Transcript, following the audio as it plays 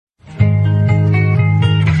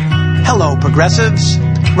Hello, progressives,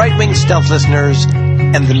 right-wing stealth listeners,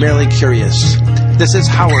 and the merely curious. This is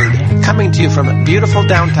Howard, coming to you from beautiful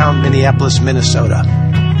downtown Minneapolis, Minnesota.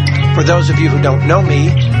 For those of you who don't know me,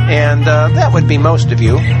 and that would be most of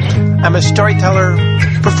you, I'm a storyteller,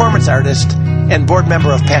 performance artist, and board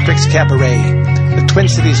member of Patrick's Cabaret, the Twin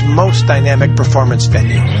Cities' most dynamic performance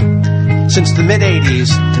venue. Since the mid-'80s,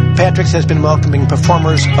 Patrick's has been welcoming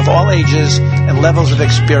performers of all ages and levels of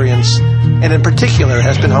experience, and in particular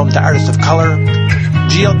has been home to artists of color,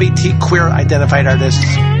 GLBT queer-identified artists,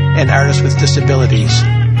 and artists with disabilities,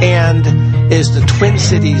 and is the Twin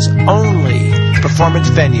Cities' only performance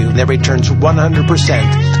venue that returns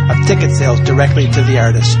 100% of ticket sales directly to the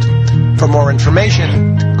artist. For more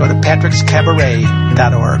information, go to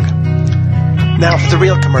patrickscabaret.org. Now for the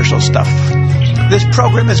real commercial stuff. This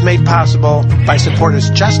program is made possible by supporters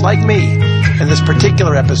just like me, and this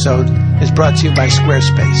particular episode is brought to you by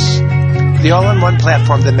Squarespace, the all-in-one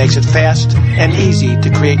platform that makes it fast and easy to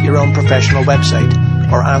create your own professional website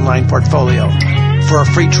or online portfolio. For a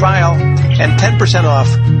free trial and 10% off,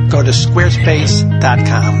 go to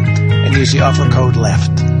squarespace.com and use the offer code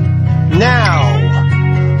LEFT.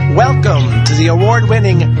 Now, welcome to the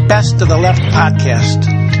award-winning Best of the Left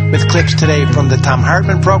podcast, with clips today from the Thom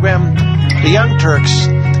Hartmann Program, The Young Turks,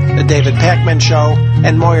 The David Pakman Show,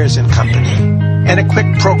 and Moyers & Company. And a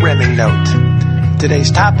quick programming note.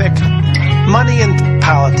 Today's topic, money and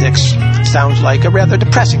politics, sounds like a rather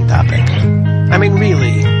depressing topic. I mean,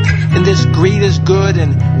 really, in this greed is good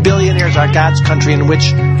and billionaires are God's country in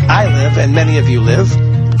which I live and many of you live,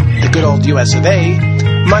 the good old US of A,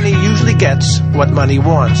 money usually gets what money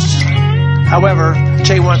wants. However,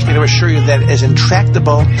 Jay wants me to assure you that as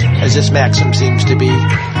intractable as this maxim seems to be,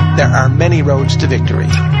 there are many roads to victory.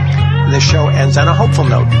 And the show ends on a hopeful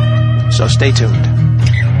note, so stay tuned.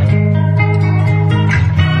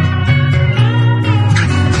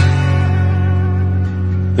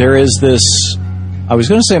 There is this, I was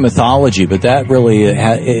going to say mythology, but that really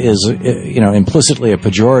is, implicitly a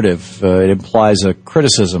pejorative. It implies a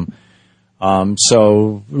criticism.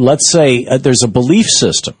 So let's say there's a belief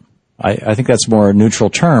system. I think that's more a neutral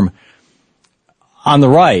term. On the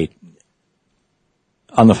right,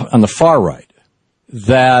 on the far right,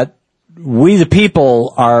 that we the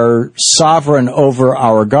people are sovereign over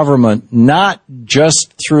our government, not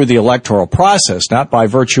just through the electoral process, not by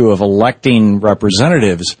virtue of electing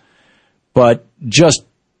representatives, but just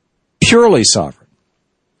purely sovereign.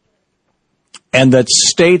 And that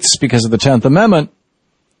states, because of the 10th Amendment,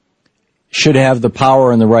 should have the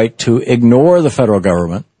power and the right to ignore the federal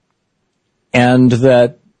government, and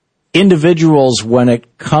that individuals, when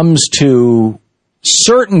it comes to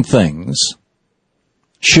certain things,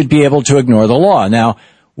 should be able to ignore the law. Now,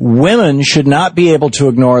 women should not be able to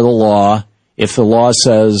ignore the law if the law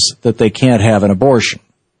says that they can't have an abortion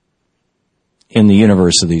in the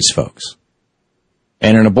universe of these folks.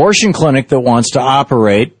 And an abortion clinic that wants to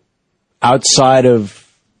operate outside of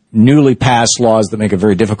newly passed laws that make it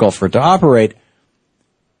very difficult for it to operate,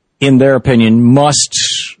 in their opinion, must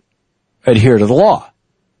adhere to the law.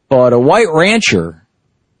 But a white rancher,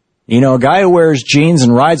 a guy who wears jeans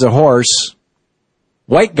and rides a horse,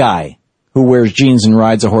 white guy who wears jeans and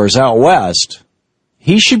rides a horse out west,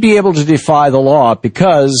 he should be able to defy the law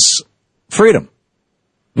because freedom.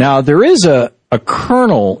 Now, there is a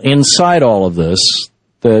kernel inside all of this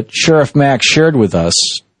that Sheriff Mack shared with us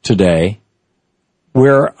today,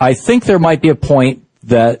 where I think there might be a point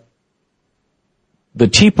that the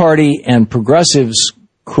Tea Party and progressives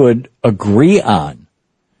could agree on.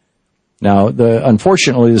 Now,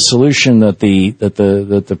 unfortunately, the solution that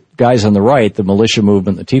the guys on the right, the militia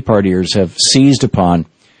movement, the Tea Partiers, have seized upon,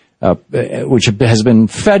 which has been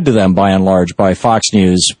fed to them by and large by Fox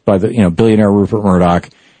News, by the billionaire Rupert Murdoch,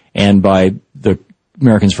 and by the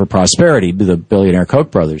Americans for Prosperity, the billionaire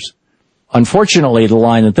Koch brothers. Unfortunately, the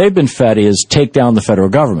line that they've been fed is take down the federal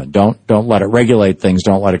government. Don't let it regulate things.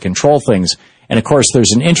 Don't let it control things. And of course,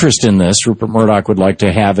 there's an interest in this. Rupert Murdoch would like to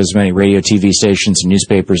have as many radio, TV stations, and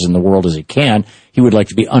newspapers in the world as he can. He would like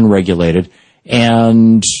to be unregulated.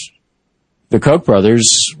 And the Koch brothers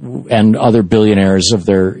and other billionaires of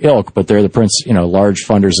their ilk, but they're the large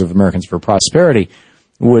funders of Americans for Prosperity,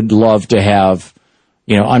 would love to have,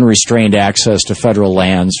 unrestrained access to federal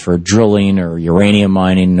lands for drilling or uranium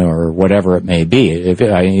mining or whatever it may be.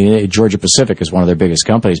 Georgia Pacific is one of their biggest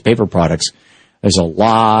companies, paper products. There's a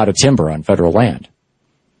lot of timber on federal land.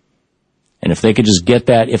 And if they could just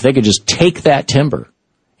take that timber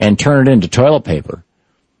and turn it into toilet paper,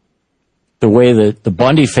 the way that the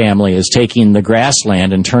Bundy family is taking the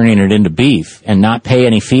grassland and turning it into beef and not pay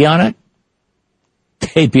any fee on it,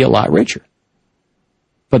 they'd be a lot richer.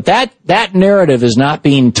 But that narrative is not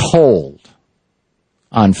being told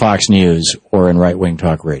on Fox News or in right-wing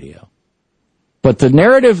talk radio. But the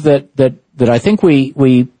narrative that I think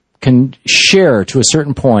we can share to a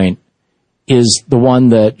certain point is the one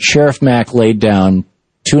that Sheriff Mack laid down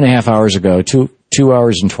 2.5 hours ago, 2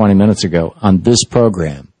 hours and 20 minutes ago on this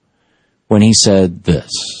program when he said this.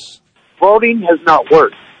 Voting has not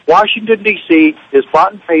worked. Washington, D.C. is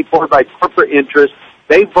bought and paid for by corporate interests.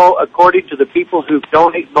 They vote according to the people who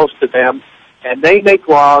donate most to them, and they make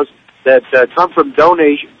laws that come from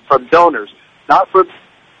donors, not from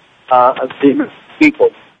the people.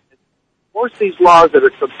 Of course, these laws that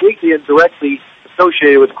are completely and directly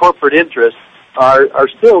associated with corporate interests are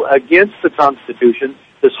still against the Constitution.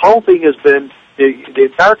 This whole thing has been, the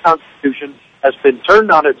entire Constitution has been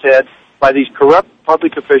turned on its head by these corrupt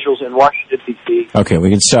public officials in Washington, D.C. Okay, we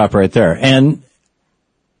can stop right there. And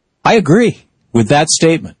I agree with that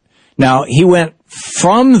statement. Now, he went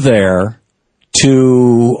from there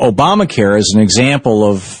to Obamacare as an example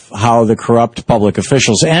of how the corrupt public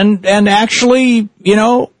officials, and actually, you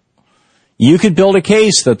know, you could build a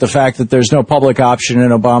case that the fact that there's no public option in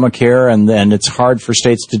Obamacare and it's hard for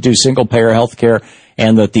states to do single-payer health care,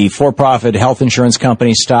 and that the for-profit health insurance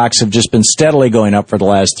company stocks have just been steadily going up for the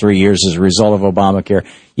last 3 years as a result of Obamacare.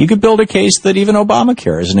 You could build a case that even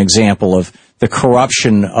Obamacare is an example of the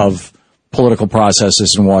corruption of political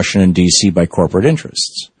processes in Washington, D.C. by corporate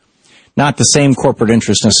interests. Not the same corporate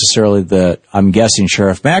interest necessarily that I'm guessing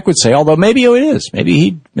Sheriff Mack would say, although maybe it is.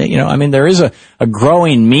 Maybe there is a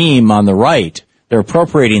growing meme on the right. They're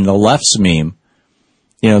appropriating the left's meme.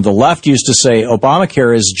 You know, the left used to say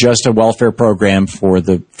Obamacare is just a welfare program for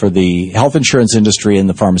the health insurance industry and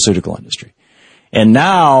the pharmaceutical industry. And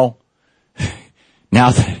now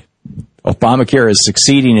that Obamacare is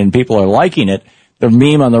succeeding and people are liking it, the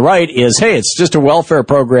meme on the right is, hey, it's just a welfare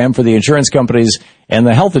program for the insurance companies and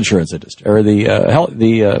the health insurance industry, or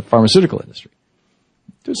the pharmaceutical industry.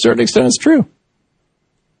 To a certain extent, it's true.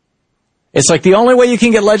 It's like the only way you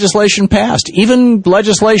can get legislation passed, even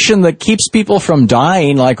legislation that keeps people from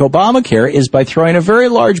dying like Obamacare, is by throwing a very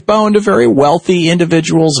large bone to very wealthy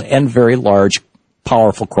individuals and very large,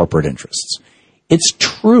 powerful corporate interests. It's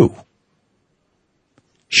true.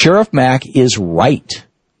 Sheriff Mack is right.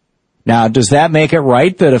 Now, does that make it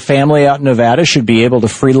right that a family out in Nevada should be able to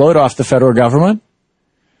freeload off the federal government?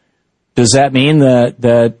 Does that mean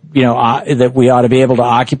that we ought to be able to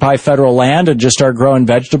occupy federal land and just start growing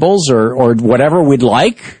vegetables or whatever we'd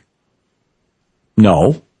like?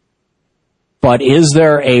 No. But is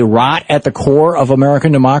there a rot at the core of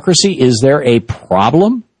American democracy? Is there a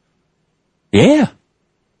problem? Yeah.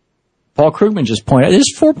 Paul Krugman just pointed out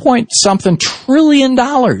there's $4-point-something trillion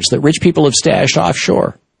that rich people have stashed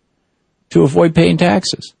offshore to avoid paying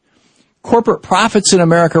taxes. Corporate profits in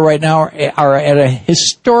America right now are at a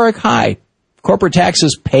historic high. Corporate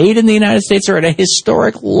taxes paid in the United States are at a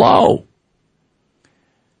historic low.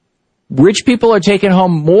 Rich people are taking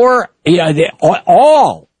home more,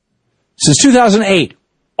 all, since 2008,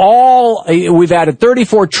 we've added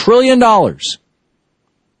 $34 trillion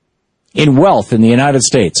in wealth in the United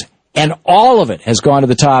States. And all of it has gone to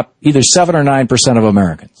the top, either 7 or 9% of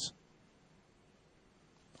Americans.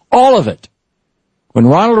 All of it. When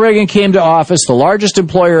Ronald Reagan came to office, the largest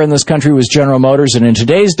employer in this country was General Motors, and in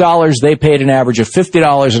today's dollars, they paid an average of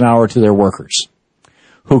 $50 an hour to their workers,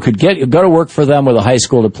 who could go to work for them with a high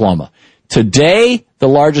school diploma. Today, the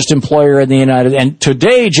largest employer in the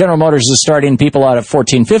today General Motors is starting people out at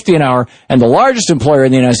 $14.50 an hour, and the largest employer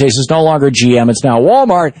in the United States is no longer GM, it's now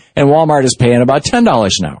Walmart, and Walmart is paying about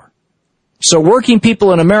 $10 an hour. So working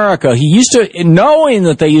people in America, knowing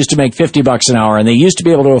that they used to make $50 an hour and they used to be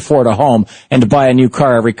able to afford a home and to buy a new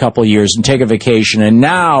car every couple of years and take a vacation, and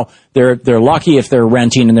now they're lucky if they're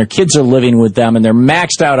renting and their kids are living with them and they're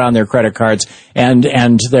maxed out on their credit cards and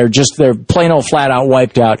they're plain old flat out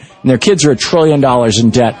wiped out, and their kids are $1 trillion in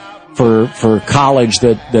debt for college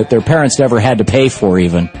that their parents never had to pay for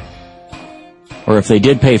even. Or if they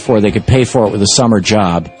did pay for it, they could pay for it with a summer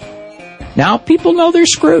job. Now people know they're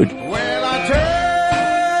screwed. Well, I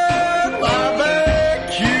turn my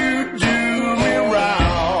back, you do me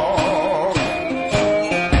wrong.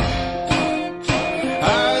 I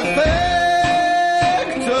thank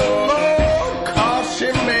the Lord 'cause she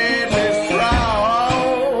made me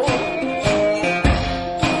strong.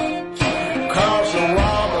 'Cause a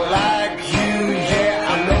woman like you, yeah,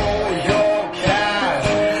 I know your kind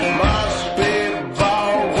must be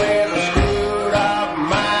born with a screwed up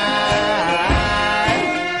mind.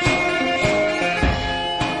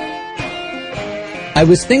 I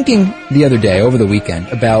was thinking the other day, over the weekend,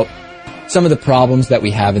 about some of the problems that we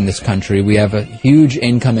have in this country. We have a huge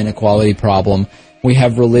income inequality problem, We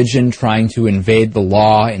have religion trying to invade the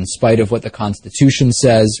law in spite of what the Constitution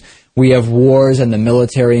says. We have wars and the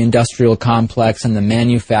military-industrial complex and the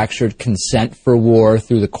manufactured consent for war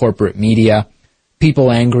through the corporate media.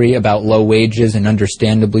 People angry about low wages, and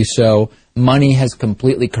understandably so. Money has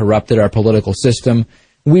completely corrupted our political system.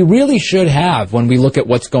 We really should have, when we look at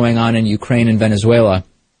what's going on in Ukraine and Venezuela,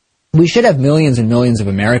 we should have millions and millions of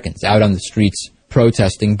Americans out on the streets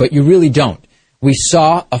protesting, but you really don't. We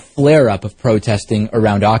saw a flare-up of protesting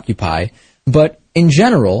around Occupy, but in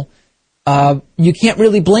general, you can't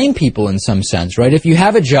really blame people in some sense, right? If you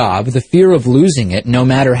have a job, the fear of losing it, no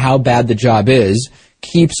matter how bad the job is,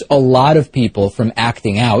 keeps a lot of people from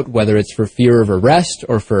acting out, whether it's for fear of arrest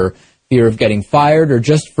or for fear of getting fired or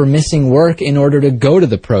just for missing work in order to go to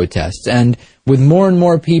the protests. And with more and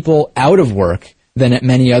more people out of work than at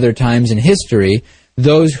many other times in history,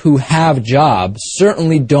 those who have jobs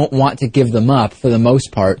certainly don't want to give them up for the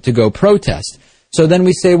most part to go protest. So then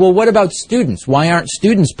we say, well, what about students? Why aren't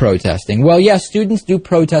students protesting? Well, yes, students do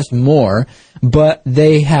protest more, but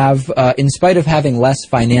they have, in spite of having less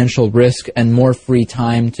financial risk and more free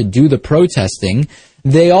time to do the protesting,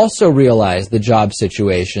 they also realize the job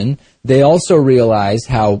situation. They also realize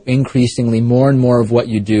how increasingly more and more of what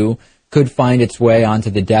you do could find its way onto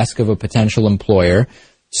the desk of a potential employer.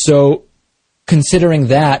 So considering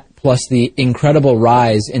that, plus the incredible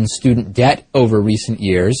rise in student debt over recent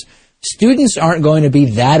years, students aren't going to be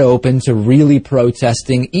that open to really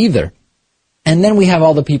protesting either. And then we have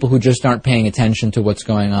all the people who just aren't paying attention to what's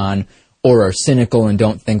going on or are cynical and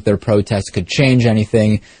don't think their protests could change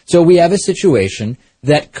anything. So we have a situation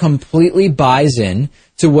that completely buys in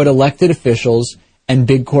to what elected officials and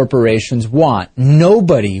big corporations want.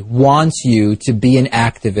 Nobody wants you to be an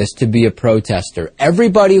activist, to be a protester.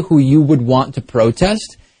 Everybody who you would want to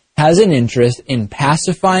protest has an interest in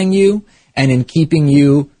pacifying you and in keeping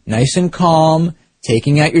you nice and calm,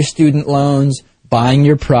 taking out your student loans, buying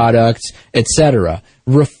your products, etc.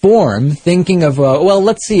 Reform, thinking of,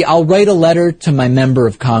 let's see, I'll write a letter to my member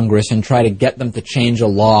of Congress and try to get them to change a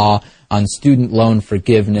law on student loan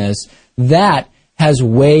forgiveness. That has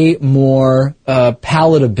way more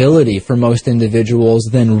palatability for most individuals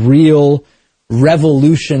than real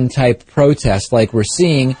revolution-type protests like we're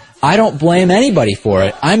seeing. I don't blame anybody for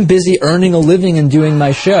it. I'm busy earning a living and doing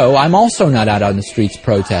my show. I'm also not out on the streets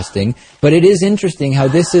protesting. But it is interesting how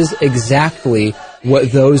this is exactly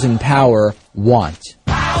what those in power want.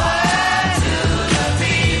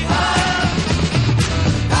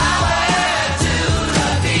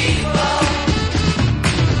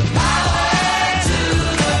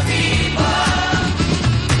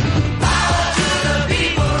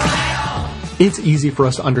 It's easy for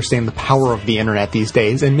us to understand the power of the internet these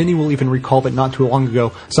days, and many will even recall that not too long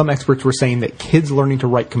ago, some experts were saying that kids learning to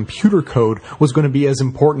write computer code was going to be as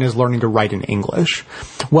important as learning to write in English.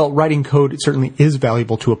 Well, writing code certainly is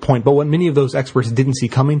valuable to a point, but what many of those experts didn't see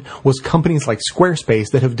coming was companies like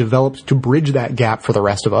Squarespace that have developed to bridge that gap for the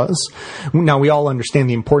rest of us. Now, we all understand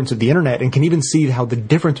the importance of the internet and can even see how the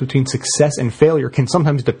difference between success and failure can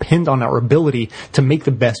sometimes depend on our ability to make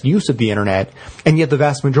the best use of the internet, and yet the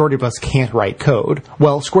vast majority of us can't write code.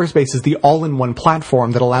 Well, Squarespace is the all-in-one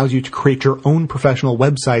platform that allows you to create your own professional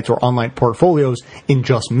websites or online portfolios in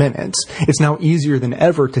just minutes. It's now easier than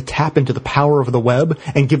ever to tap into the power of the web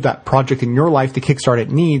and give that project in your life the kickstart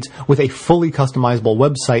it needs with a fully customizable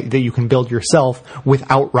website that you can build yourself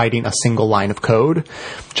without writing a single line of code.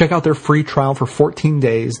 Check out their free trial for 14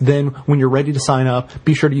 days. Then, when you're ready to sign up,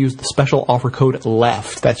 be sure to use the special offer code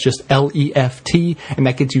LEFT. That's just LEFT, and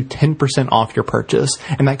that gets you 10% off your purchase.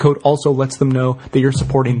 And that code also lets them know that you're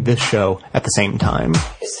supporting this show at the same time.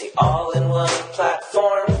 It's the all-in-one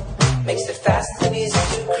platform, makes it fast and easy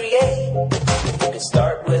to create. You can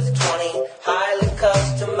start with 20 highly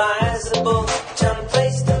customizable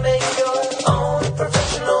templates to make your own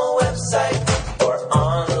professional website or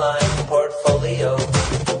online portfolio.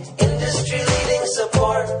 Industry-leading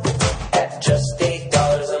support at just $8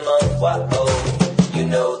 a month. Whoa, you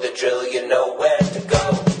know the drill, you know where to go.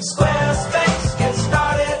 Squarespace, get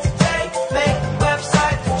started today. Make the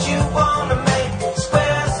website that you want to make.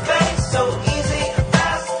 Squarespace, so easy and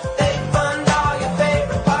fast. They fund all your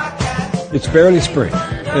favorite podcasts. It's barely spring,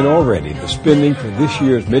 and already the spending for this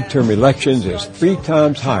year's midterm elections is 3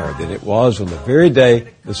 times higher than it was on the very day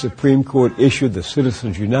the Supreme Court issued the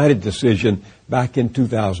Citizens United decision back in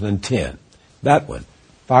 2010. That one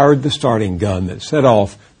fired the starting gun that set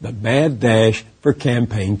off the mad dash for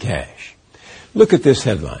campaign cash. Look at this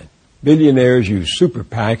headline. Billionaires use super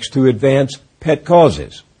PACs to advance pet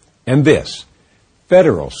causes. And this,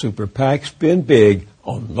 federal super PACs spend big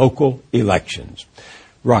on local elections.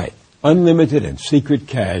 Right. Unlimited and secret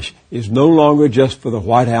cash is no longer just for the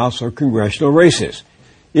White House or congressional races.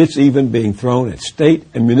 It's even being thrown at state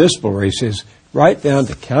and municipal races, right down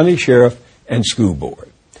to county sheriff and school board.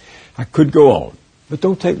 I could go on, but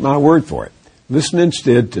don't take my word for it. Listen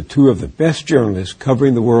instead to two of the best journalists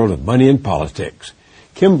covering the world of money and politics.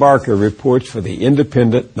 Kim Barker reports for the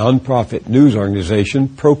independent nonprofit news organization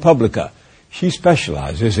ProPublica. She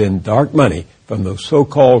specializes in dark money from those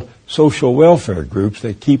so-called social welfare groups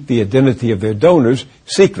that keep the identity of their donors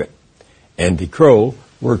secret. Andy Kroll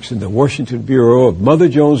works in the Washington Bureau of Mother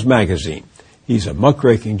Jones Magazine. He's a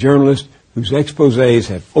muckraking journalist whose exposés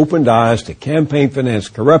have opened eyes to campaign finance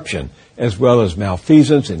corruption as well as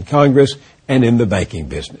malfeasance in Congress and in the banking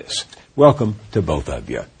business. Welcome to both of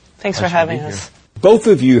you. Thanks for having us. Both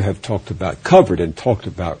of you have covered and talked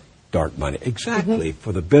about dark money. Exactly,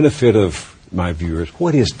 for the benefit of my viewers,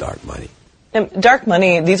 what is dark money? Dark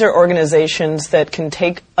money, these are organizations that can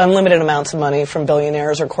take unlimited amounts of money from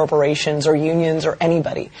billionaires or corporations or unions or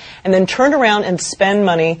anybody, and then turn around and spend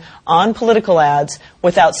money on political ads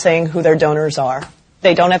without saying who their donors are.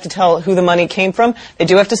 They don't have to tell who the money came from. They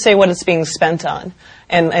do have to say what it's being spent on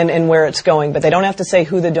and where it's going, but they don't have to say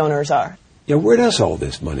who the donors are. Yeah, where does all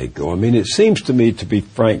this money go? I mean, it seems to me, to be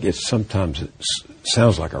frank, it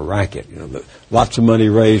sounds like a racket. You know, lots of money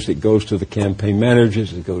raised. It goes to the campaign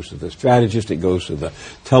managers. It goes to the strategists. It goes to the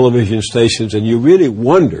television stations. And you really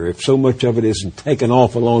wonder if so much of it isn't taken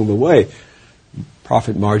off along the way.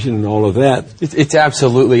 Profit margin and all of that. It's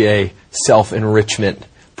absolutely a self-enrichment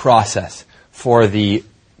process for the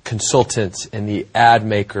consultants and the ad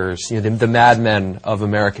makers, you know, the madmen of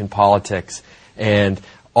American politics, and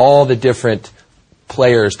all the different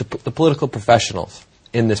players, the political professionals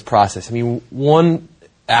in this process. I mean, one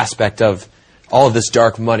aspect of all of this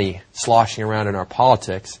dark money sloshing around in our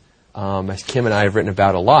politics, as Kim and I have written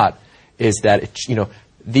about a lot, is that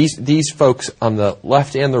these folks on the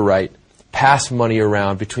left and the right pass money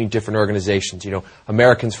around between different organizations. You know,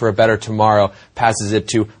 Americans for a Better Tomorrow passes it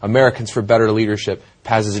to Americans for Better Leadership,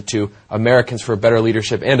 passes it to Americans for a Better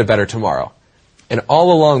Leadership and a Better Tomorrow. And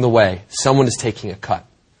all along the way, someone is taking a cut.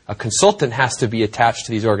 A consultant has to be attached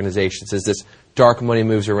to these organizations as this dark money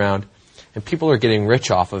moves around, and people are getting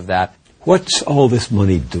rich off of that. What's all this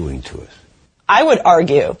money doing to us? I would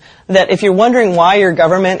argue that if you're wondering why your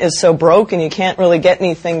government is so broke and you can't really get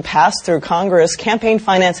anything passed through Congress, campaign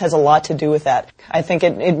finance has a lot to do with that. I think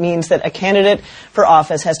it means that a candidate for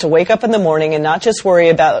office has to wake up in the morning and not just worry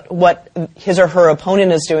about what his or her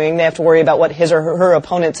opponent is doing. They have to worry about what his or her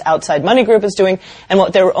opponent's outside money group is doing and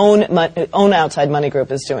what their own outside money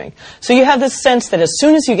group is doing. So you have this sense that as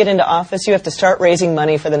soon as you get into office, you have to start raising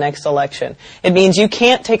money for the next election. It means you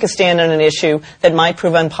can't take a stand on an issue that might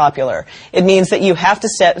prove unpopular. It means that you have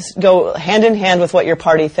to go hand in hand with what your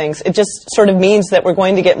party thinks. It just sort of means that we're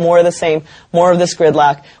going to get more of the same, more of this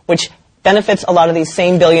gridlock, which benefits a lot of these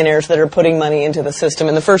same billionaires that are putting money into the system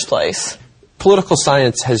in the first place. Political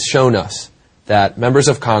science has shown us that members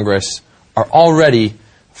of Congress are already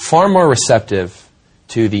far more receptive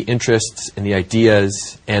to the interests and the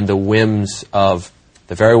ideas and the whims of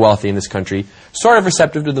the very wealthy in this country, sort of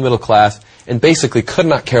receptive to the middle class, and basically could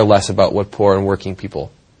not care less about what poor and working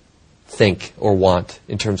people think or want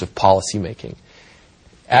in terms of policy making.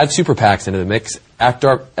 Add super PACs into the mix, add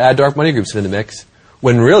dark money groups into the mix,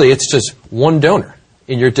 when really it's just one donor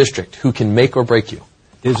in your district who can make or break you.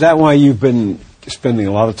 Is that why you've been spending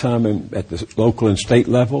a lot of time at the local and state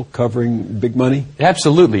level covering big money?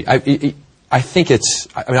 Absolutely. I think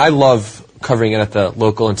I love covering it at the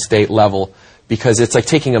local and state level because it's like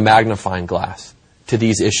taking a magnifying glass to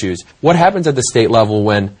these issues. What happens at the state level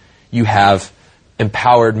when you have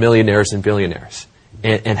empowered millionaires and billionaires,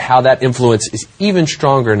 and how that influence is even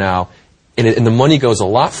stronger now, and the money goes a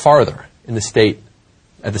lot farther at the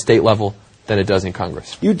state level than it does in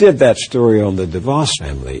Congress. You did that story on the DeVos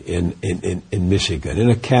family in Michigan,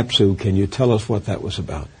 in a capsule. Can you tell us what that was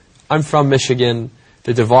about? I'm from Michigan.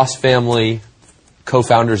 The DeVos family,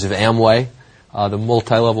 co-founders of Amway, the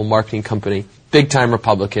multi-level marketing company, big-time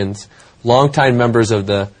Republicans, long-time members of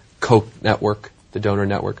the Koch network, the donor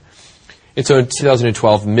network. And so in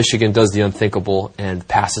 2012, Michigan does the unthinkable and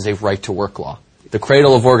passes a right-to-work law. The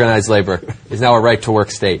cradle of organized labor is now a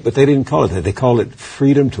right-to-work state. But they didn't call it that. They called it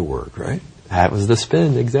freedom to work, right? That was the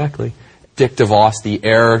spin, exactly. Dick DeVos, the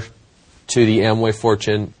heir to the Amway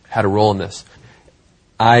fortune, had a role in this.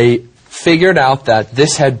 I figured out that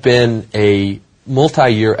this had been a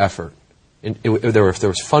multi-year effort. There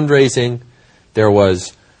was fundraising, there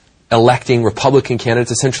was electing Republican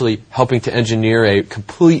candidates, essentially helping to engineer a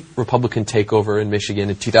complete Republican takeover in Michigan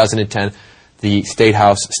in 2010. The State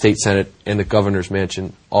House, State Senate, and the Governor's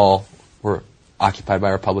Mansion all were occupied by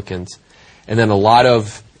Republicans. And then a lot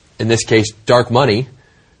of, in this case, dark money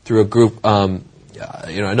through a group,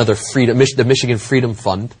 another freedom, the Michigan Freedom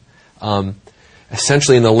Fund,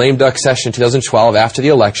 essentially in the lame duck session in 2012 after the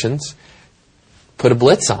elections, put a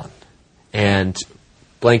blitz on and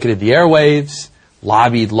blanketed the airwaves,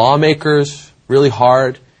 lobbied lawmakers really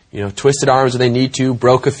hard, twisted arms when they need to,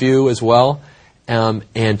 broke a few as well,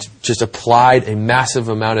 and just applied a massive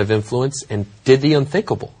amount of influence and did the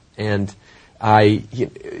unthinkable. And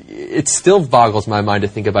it still boggles my mind to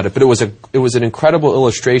think about it, but it was an incredible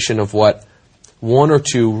illustration of what one or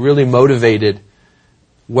two really motivated,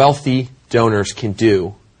 wealthy donors can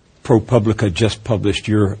do. ProPublica just published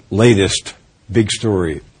your latest big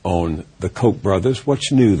story on the Koch brothers.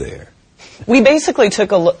 What's new there? We basically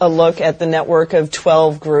took a look at the network of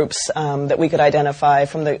 12 groups that we could identify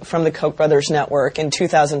from the Koch brothers network in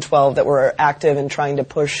 2012 that were active in trying to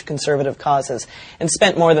push conservative causes, and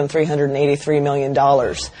spent more than $383 million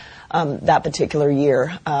that particular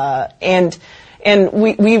year. And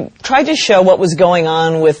we tried to show what was going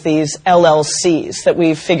on with these LLCs that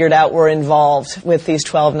we figured out were involved with these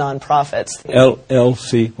 12 nonprofits.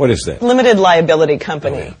 LLC, what is that? Limited liability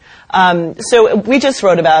company. Oh, yeah. So we just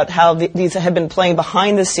wrote about how these have been playing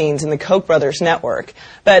behind the scenes in the Koch brothers network.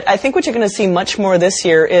 But I think what you're going to see much more this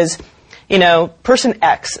year is, person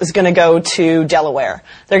X is going to go to Delaware.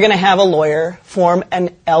 They're going to have a lawyer form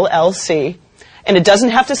an LLC, and it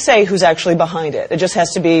doesn't have to say who's actually behind it. It just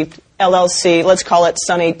has to be LLC, let's call it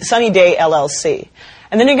Sunny Day LLC.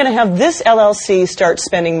 And then you're going to have this LLC start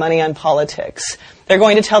spending money on politics. They're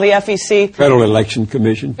going to tell the FEC. Federal Election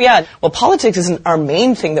Commission. Yeah. Well, politics isn't our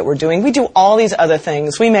main thing that we're doing. We do all these other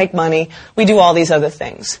things. We make money. We do all these other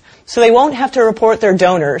things. So they won't have to report their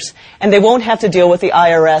donors, and they won't have to deal with the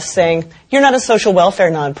IRS saying, you're not a social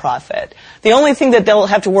welfare nonprofit. The only thing that they'll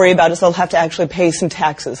have to worry about is they'll have to actually pay some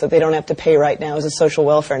taxes that they don't have to pay right now as a social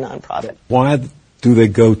welfare nonprofit. Why do they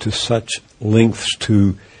go to such lengths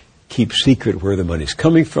to keep secret where the money's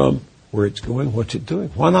coming from, where it's going, what's it doing?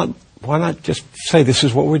 Why not just say this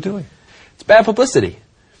is what we're doing? It's bad publicity.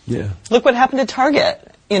 Yeah. Look what happened to Target,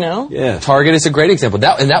 Yeah. Target is a great example.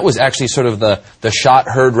 That was actually sort of the shot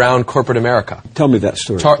heard round corporate America. Tell me that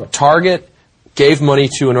story. Target gave money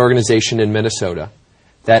to an organization in Minnesota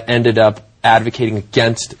that ended up advocating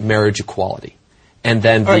against marriage equality. And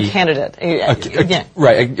then a candidate.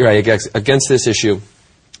 Against this issue.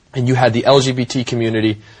 And you had the LGBT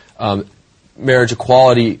community, marriage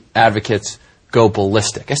equality advocates go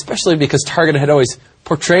ballistic, especially because Target had always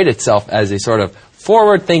portrayed itself as a sort of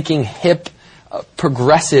forward-thinking, hip,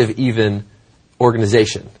 progressive even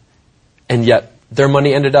organization. And yet their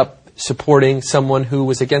money ended up supporting someone who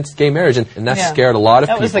was against gay marriage, and that scared a lot of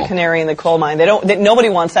people. That was the canary in the coal mine. Nobody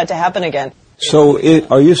wants that to happen again. So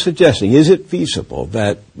are you suggesting, is it feasible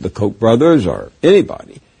that the Koch brothers or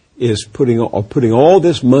anybody is putting all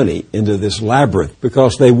this money into this labyrinth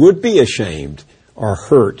because they would be ashamed or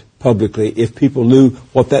hurt publicly if people knew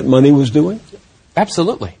what that money was doing?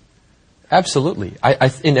 Absolutely. Absolutely. I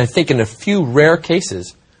think in a few rare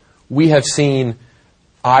cases, we have seen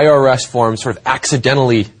IRS forms sort of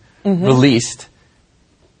accidentally released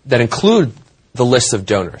that include the list of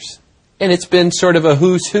donors. And it's been sort of a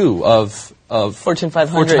who's who of Fortune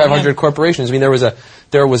 500 corporations. I mean,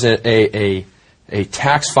 there was a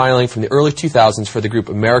tax filing from the early 2000s for the group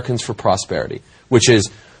Americans for Prosperity, which is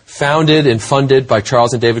founded and funded by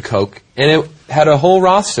Charles and David Koch, and it had a whole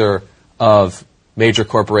roster of major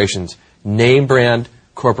corporations, name brand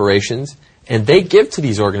corporations, and they give to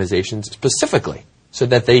these organizations specifically so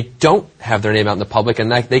that they don't have their name out in the public,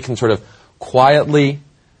 and that they can sort of quietly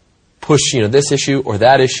push this issue or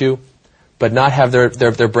that issue, but not have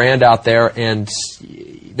their brand out there, and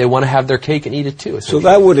they want to have their cake and eat it too. So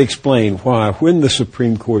that would explain why when the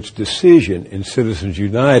Supreme Court's decision in Citizens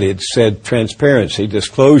United said transparency,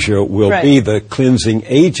 disclosure will be the cleansing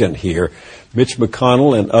agent here, Mitch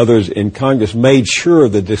McConnell and others in Congress made sure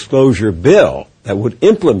the disclosure bill that would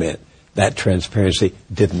implement that transparency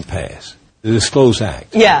didn't pass. The Disclose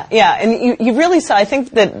Act. Yeah. And you really saw, I think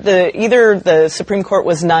that either the Supreme Court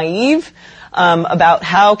was naive about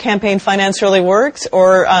how campaign finance really works,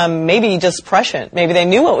 or maybe just prescient. Maybe they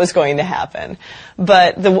knew what was going to happen.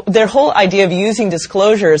 But their whole idea of using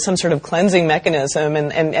disclosure as some sort of cleansing mechanism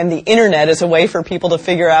and the Internet as a way for people to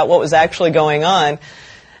figure out what was actually going on,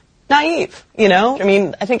 naive, I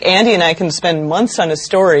mean, I think Andy and I can spend months on a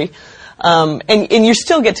story, and you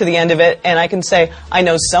still get to the end of it, and I can say, I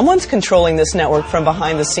know someone's controlling this network from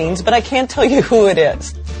behind the scenes, but I can't tell you who it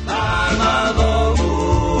is.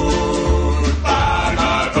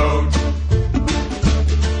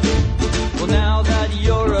 Well, now that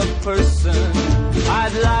you're a person,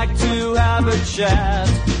 I'd like to have a chat. chat.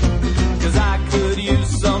 'Cause I could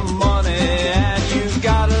use some money and you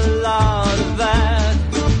got a lot of that.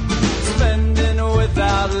 Spending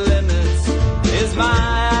without limits is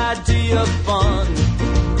my idea of fun.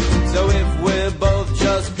 So if we're both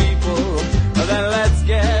just people, then let's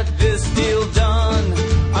get this deal done.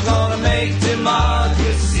 I'm gonna make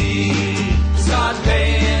democracy start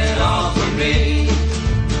paying off for me.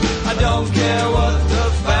 I don't care what the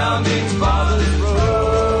founding fathers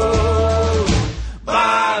wrote.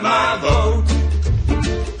 Buy my vote.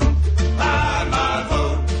 Buy my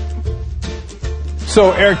vote.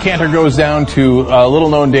 So Eric Cantor goes down to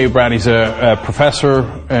little-known Dave Brown. He's a professor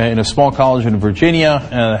in a small college in Virginia.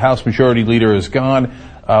 The House Majority Leader is gone.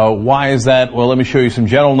 Why is that? Well, let me show you some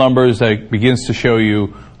general numbers that begins to show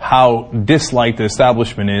you how disliked the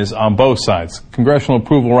establishment is on both sides. Congressional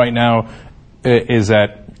approval right now is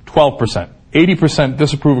at 12%. 80%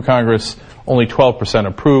 disapprove of Congress, only 12%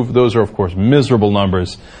 approve. Those are, of course, miserable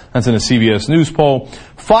numbers. That's in a CBS News poll.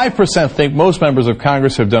 5% think most members of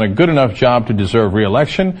Congress have done a good enough job to deserve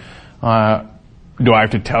re-election. Do I have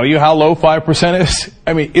to tell you how low 5% is?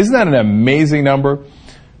 I mean, isn't that an amazing number?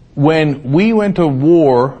 When we went to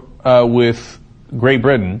war with Great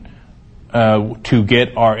Britain to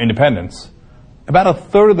get our independence, about a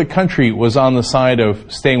third of the country was on the side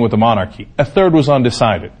of staying with the monarchy. A third was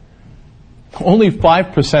undecided. Only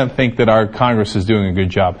 5% think that our Congress is doing a good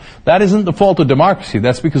job. That isn't the fault of democracy.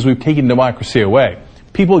 That's because we've taken democracy away.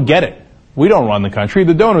 People get it. We don't run the country.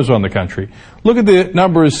 The donors run the country. Look at the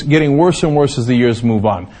numbers getting worse and worse as the years move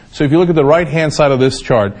on. So if you look at the right-hand side of this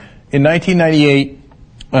chart, in 1998,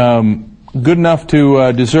 good enough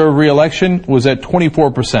to deserve re-election was at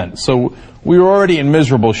 24%. So we were already in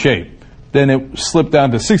miserable shape. Then it slipped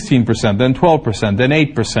down to 16%, then 12%, then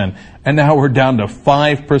 8%, and now we're down to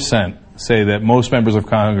 5%, say that most members of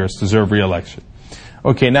Congress deserve re-election.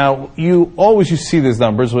 Okay, now you always used to see these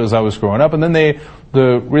numbers as I was growing up, and then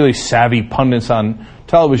the really savvy pundits on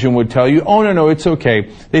television would tell you, oh, no, it's okay.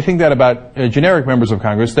 They think that about generic members of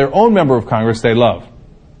Congress. Their own member of Congress they love.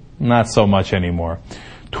 Not so much anymore.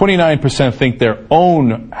 29% think their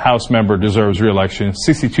own House member deserves re-election.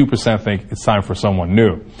 62% think it's time for someone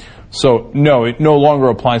new. So, no, it no longer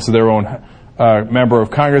applies to their own member of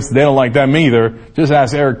Congress. They don't like them either. Just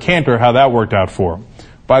ask Eric Cantor how that worked out for him.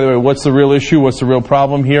 By the way, what's the real issue? What's the real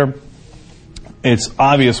problem here? It's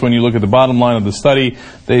obvious when you look at the bottom line of the study.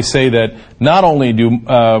 They say that not only do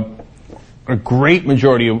a great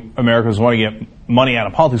majority of Americans want to get money out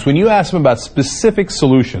of politics, when you ask them about specific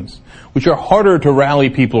solutions, which are harder to rally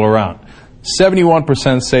people around,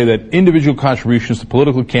 71% say that individual contributions to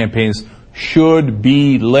political campaigns should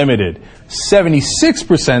be limited.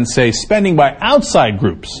 76% say spending by outside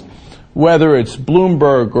groups, whether it's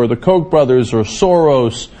Bloomberg or the Koch brothers or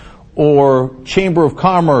Soros or Chamber of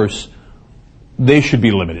Commerce, they should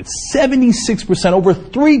be limited. 76%, over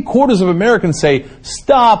 3/4 of Americans say,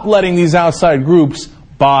 stop letting these outside groups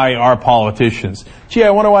buy our politicians. Gee,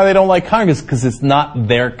 I wonder why they don't like Congress, because it's not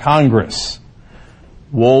their Congress.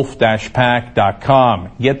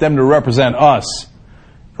 Wolf-PAC.com. Get them to represent us.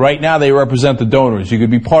 Right now they represent the donors. You could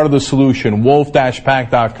be part of the solution.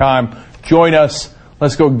 Wolf-PAC.com. Join us.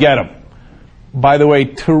 Let's go get them. By the way,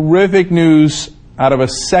 terrific news out of a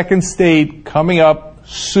second state coming up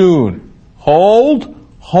soon. Hold.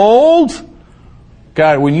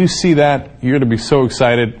 God, when you see that, you're going to be so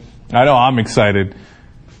excited. I know I'm excited.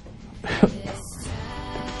 I'm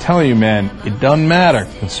telling you, man, it doesn't matter.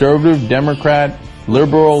 Conservative, Democrat,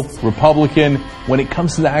 liberal, Republican. When it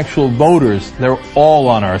comes to the actual voters, they're all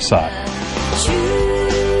on our side.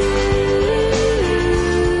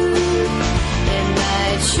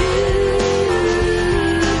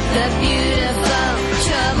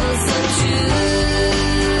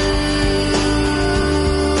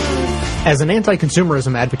 As an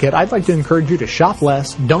anti-consumerism advocate, I'd like to encourage you to shop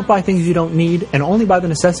less, don't buy things you don't need, and only buy the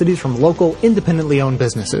necessities from local, independently owned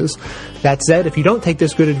businesses. That said, if you don't take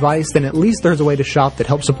this good advice, then at least there's a way to shop that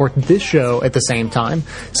helps support this show at the same time.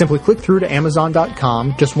 Simply click through to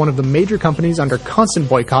Amazon.com, just one of the major companies under constant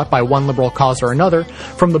boycott by one liberal cause or another,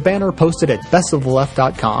 from the banner posted at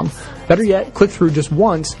bestoftheleft.com. Better yet, click through just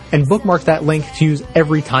once and bookmark that link to use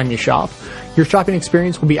every time you shop. Your shopping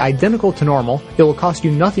experience will be identical to normal. It will cost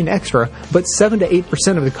you nothing extra, but 7 to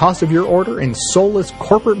 8% of the cost of your order in soulless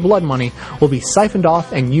corporate blood money will be siphoned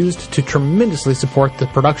off and used to tremendously support the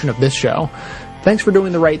production of this show. Thanks for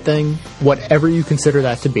doing the right thing, whatever you consider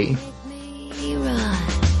that to be.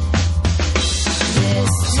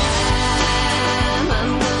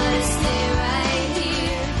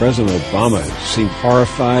 President Obama seemed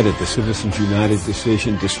horrified at the Citizens United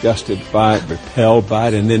decision, disgusted by it, repelled by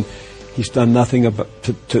it, and then he's done nothing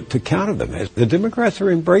to counter them. The Democrats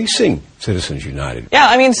are embracing Citizens United. Yeah,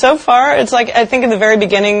 I mean, so far, it's like, I think in the very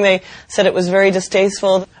beginning they said it was very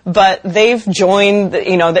distasteful, but they've joined,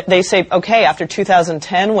 they say, okay, after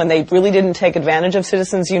 2010, when they really didn't take advantage of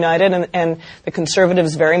Citizens United, and the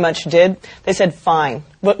conservatives very much did, they said, fine,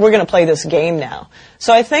 we're going to play this game now.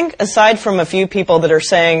 So I think, aside from a few people that are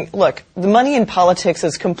saying, look, the money in politics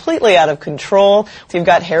is completely out of control. You've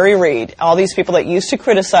got Harry Reid, all these people that used to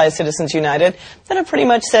criticize Citizens United, that have pretty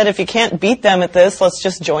much said, if you can't beat them at this, let's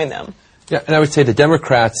just join them. Yeah, and I would say the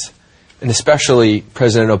Democrats, and especially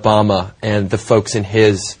President Obama and the folks in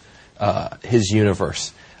his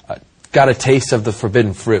universe, got a taste of the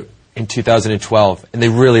forbidden fruit in 2012, and they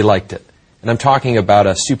really liked it. And I'm talking about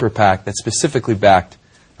a super PAC that specifically backed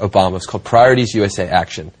Obama. It's called Priorities USA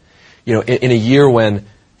Action. In a year when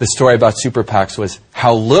the story about super PACs was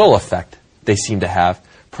how little effect they seem to have,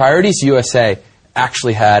 Priorities USA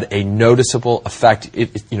actually had a noticeable effect.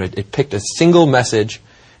 It picked a single message,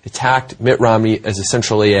 attacked Mitt Romney as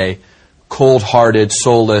essentially a cold-hearted,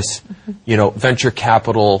 soulless, venture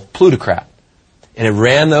capital plutocrat. And it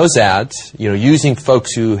ran those ads, using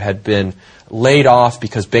folks who had been laid off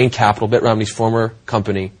because Bain Capital, Mitt Romney's former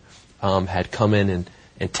company, had come in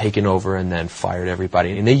and taken over and then fired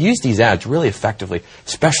everybody. And they used these ads really effectively,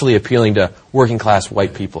 especially appealing to working-class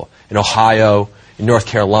white people in Ohio, in North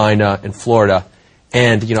Carolina, in Florida.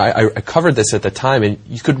 And, I covered this at the time, and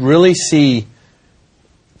you could really see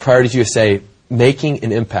Priorities USA making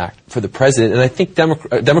an impact for the president. And I think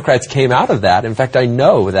Democrats came out of that. In fact, I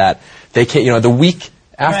know that they came, the week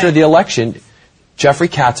after the election, Jeffrey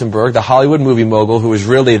Katzenberg, the Hollywood movie mogul, who was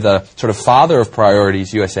really the sort of father of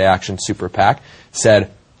Priorities USA Action Super PAC, said,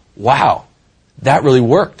 wow, that really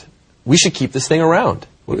worked. We should keep this thing around.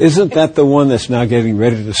 Well, isn't that the one that's now getting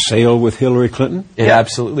ready to sail with Hillary Clinton? It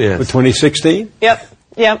absolutely is. For 2016?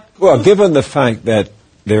 Yep. Well, given the fact that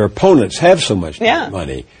their opponents have so much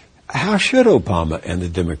money, how should Obama and the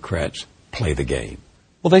Democrats play the game?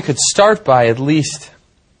 Well, they could start by at least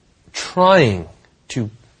trying to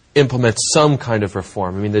implement some kind of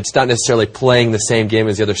reform. I mean, it's not necessarily playing the same game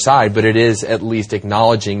as the other side, but it is at least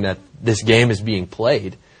acknowledging that this game is being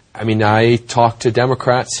played. I mean, I talk to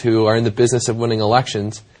Democrats who are in the business of winning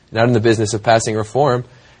elections, not in the business of passing reform,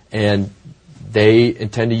 and they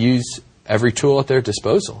intend to use every tool at their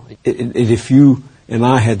disposal. If you and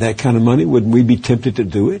I had that kind of money, wouldn't we be tempted to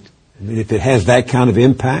do it? I mean, if it has that kind of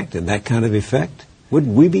impact and that kind of effect,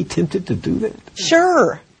 wouldn't we be tempted to do that?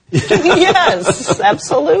 Sure. Yes,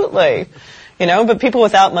 absolutely. But people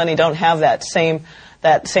without money don't have that same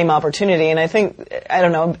opportunity. And I think,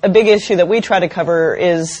 a big issue that we try to cover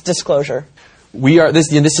is disclosure.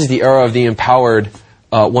 This is the era of the empowered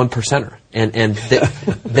one percenter. And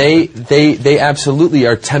they absolutely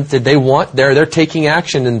are tempted. They're taking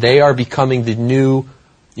action, and they are becoming the new,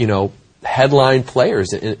 headline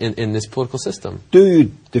players in this political system. Do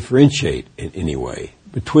you differentiate in any way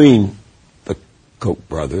between the Koch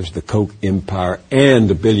brothers, the Koch empire,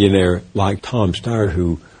 and a billionaire like Tom Steyer,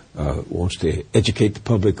 who wants to educate the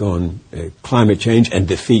public on climate change and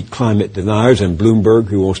defeat climate deniers, and Bloomberg,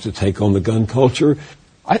 who wants to take on the gun culture?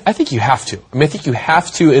 I think you have to. I think you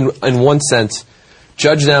have to, in one sense,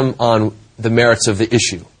 judge them on the merits of the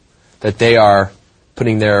issue that they are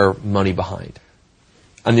putting their money behind.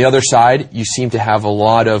 On the other side, you seem to have a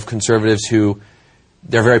lot of conservatives who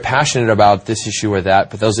they're very passionate about this issue or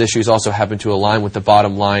that, but those issues also happen to align with the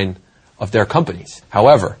bottom line of their companies.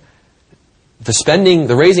 However,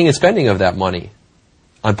 the raising and spending of that money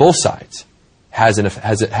on both sides has an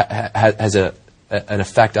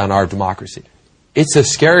effect on our democracy. It's a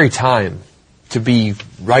scary time to be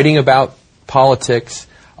writing about politics,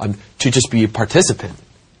 to just be a participant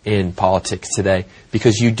in politics today,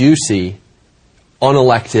 because you do see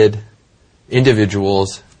unelected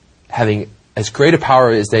individuals having as great a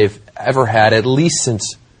power as they've ever had, at least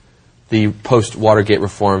since the post-Watergate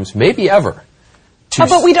reforms, maybe ever.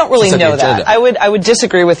 But we don't really know that. I would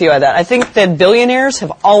disagree with you on that. I think that billionaires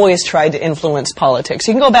have always tried to influence politics.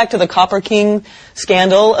 You can go back to the Copper King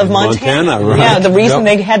scandal of Montana. Right. Yeah, the reason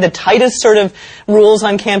they had the tightest sort of rules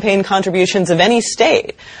on campaign contributions of any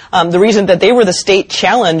state. The reason that they were the state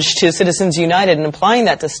challenge to Citizens United and applying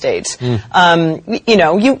that to states.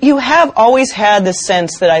 You have always had this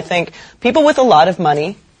sense that I think people with a lot of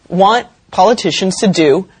money want politicians to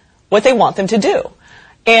do what they want them to do.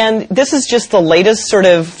 And this is just the latest sort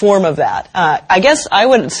of form of that. I guess I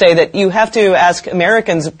would say that you have to ask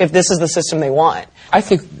Americans if this is the system they want. I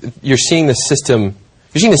think you're seeing the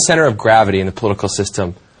center of gravity in the political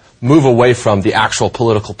system move away from the actual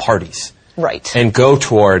political parties. Right. And go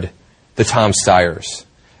toward the Tom Steyers,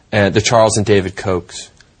 and the Charles and David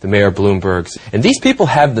Kochs, the Mayor Bloombergs. And these people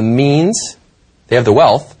have the means, they have the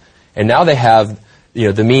wealth, and now they have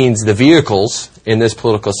the means, the vehicles in this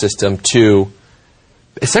political system to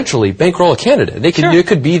essentially bankroll a candidate. They could, It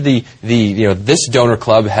could be this donor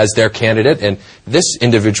club has their candidate and this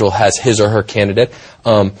individual has his or her candidate.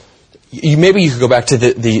 Maybe you could go back to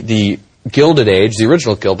the Gilded Age, the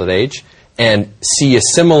original Gilded Age, and see a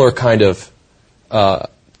similar kind of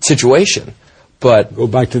situation. But go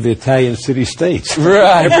back to the Italian city-states.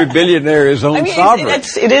 Right. Every billionaire is own sovereign.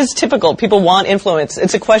 It is typical. People want influence.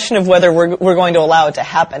 It's a question of whether we're going to allow it to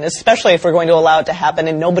happen, especially if we're going to allow it to happen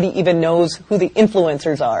and nobody even knows who the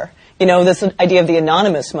influencers are. This idea of the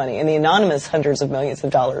anonymous money and the anonymous hundreds of millions of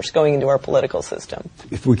dollars going into our political system.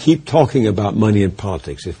 If we keep talking about money in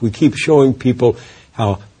politics, if we keep showing people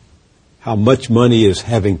how much money is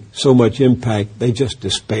having so much impact, they just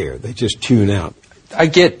despair. They just tune out. I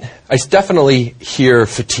definitely hear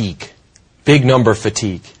fatigue, big number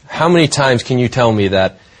fatigue. How many times can you tell me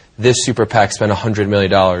that this super PAC spent $100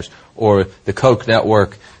 million or the Koch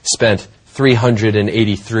network spent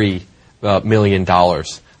 $383 million on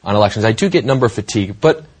elections? I do get number fatigue,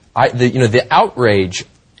 but the outrage,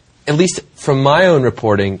 at least from my own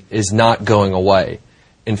reporting, is not going away.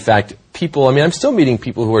 In fact, I'm still meeting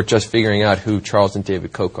people who are just figuring out who Charles and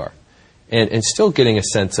David Koch are and still getting a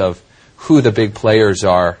sense of who the big players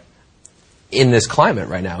are in this climate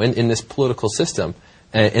right now, in this political system.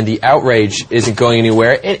 And the outrage isn't going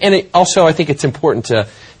anywhere. And also, I think it's important to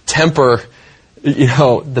temper,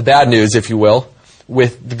 the bad news, if you will,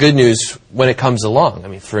 with the good news when it comes along. I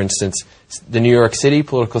mean, for instance, the New York City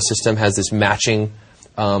political system has this matching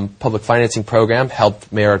public financing program,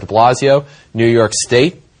 helped Mayor de Blasio. New York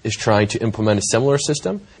State is trying to implement a similar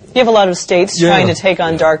system. You have a lot of states trying to take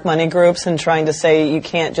on dark money groups and trying to say you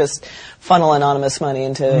can't just funnel anonymous money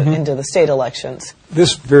into the state elections.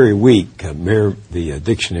 This very week, the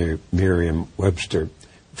dictionary Merriam-Webster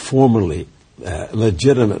formally,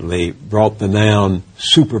 legitimately brought the noun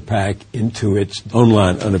super PAC into its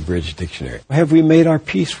online unabridged dictionary. Have we made our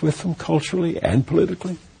peace with them culturally and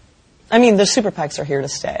politically? I mean, the super PACs are here to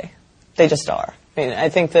stay. They just are. I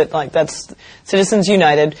think that that's Citizens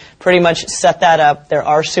United pretty much set that up. There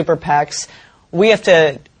are super PACs. We have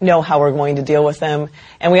to know how we're going to deal with them.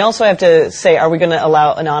 And we also have to say, are we going to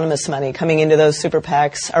allow anonymous money coming into those super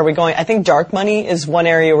PACs? I think dark money is one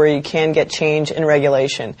area where you can get change in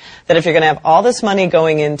regulation. That if you're going to have all this money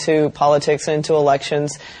going into politics and into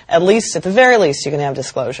elections, at the very least, you can have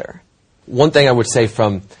disclosure. One thing I would say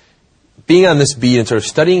from being on this beat and sort of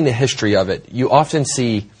studying the history of it, you often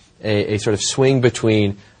see a sort of swing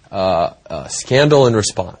between scandal and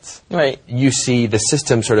response. Right. You see the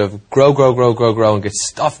system sort of grow, and get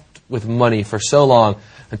stuffed with money for so long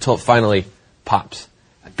until it finally pops.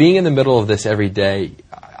 Being in the middle of this every day,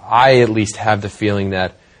 I at least have the feeling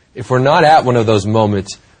that if we're not at one of those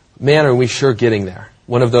moments, man, are we sure getting there.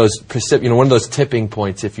 One of those tipping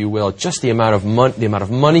points, if you will. Just the amount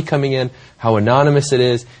of money coming in, how anonymous it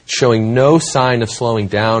is, showing no sign of slowing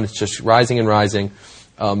down. It's just rising and rising.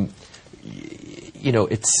 You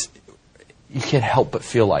can't help but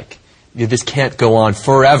feel like this can't go on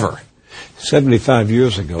forever. 75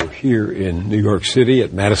 years ago, here in New York City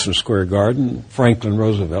at Madison Square Garden,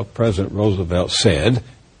 President Roosevelt said,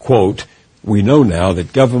 quote, "We know now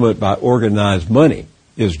that government by organized money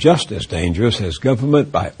is just as dangerous as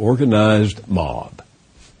government by organized mob."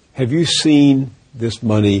 Have you seen this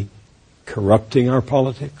money corrupting our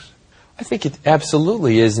politics? I think it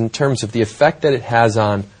absolutely is in terms of the effect that it has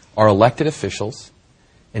on our elected officials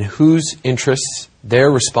and whose interests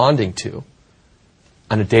they're responding to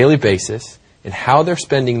on a daily basis and how they're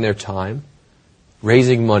spending their time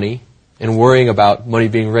raising money and worrying about money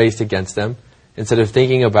being raised against them instead of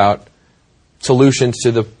thinking about solutions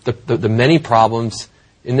to the many problems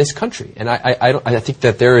in this country. And I think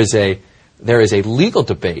that there is a legal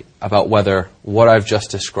debate about whether what I've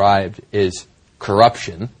just described is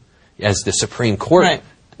corruption, as the Supreme Court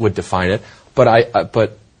would define it. But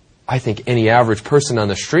I think any average person on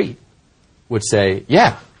the street would say,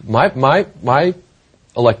 yeah, my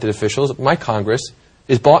elected officials, my Congress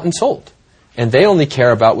is bought and sold. And they only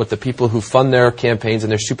care about what the people who fund their campaigns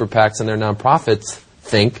and their super PACs and their nonprofits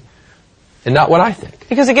think, and not what I think.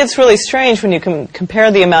 Because it gets really strange when you can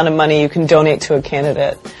compare the amount of money you can donate to a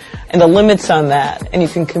candidate and the limits on that, and you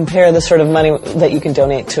can compare the sort of money that you can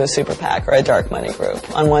donate to a super PAC or a dark money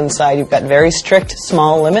group. On one side, you've got very strict,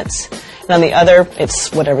 small limits, and on the other,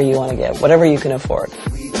 it's whatever you want to give, whatever you can afford.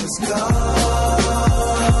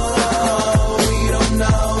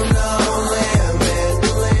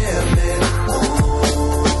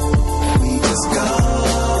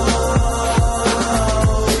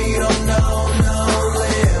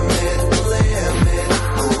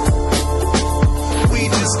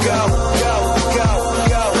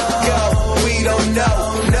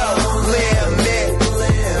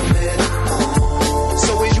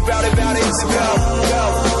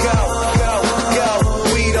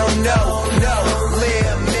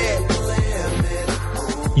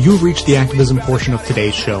 You've reached the activism portion of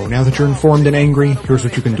today's show. Now that you're informed and angry, here's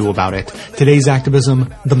what you can do about it. Today's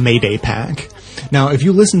activism, the Mayday PAC. Now, if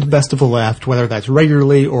you listen to Best of the Left, whether that's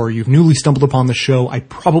regularly or you've newly stumbled upon the show, I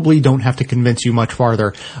probably don't have to convince you much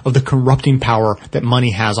farther of the corrupting power that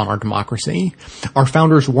money has on our democracy. Our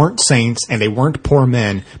founders weren't saints and they weren't poor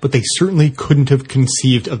men, but they certainly couldn't have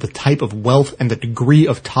conceived of the type of wealth and the degree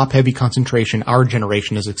of top-heavy concentration our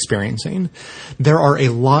generation is experiencing. There are a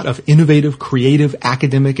lot of innovative, creative,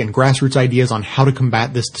 academic, and grassroots ideas on how to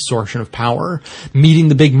combat this distortion of power. Meeting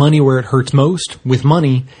the big money where it hurts most, with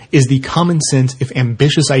money, is the common sense if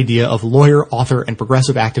ambitious idea of lawyer, author, and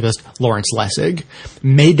progressive activist Lawrence Lessig.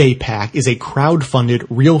 Mayday PAC is a crowd-funded,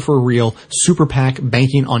 real-for-real super PAC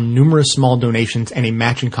banking on numerous small donations and a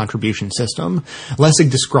matching contribution system. Lessig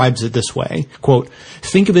describes it this way, quote,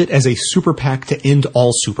 "Think of it as a super PAC to end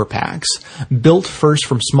all super PACs, built first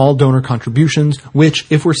from small donor contributions, which,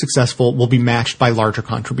 if we're successful, will be matched by larger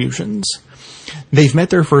contributions." They've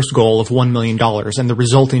met their first goal of $1 million and the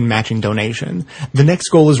resulting matching donation. The next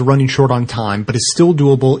goal is running short on time, but is still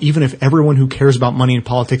doable even if everyone who cares about money in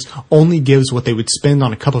politics only gives what they would spend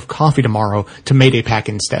on a cup of coffee tomorrow to Mayday PAC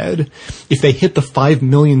instead. If they hit the $5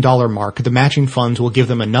 million mark, the matching funds will give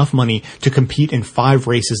them enough money to compete in 5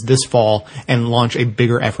 races this fall and launch a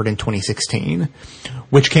bigger effort in 2016.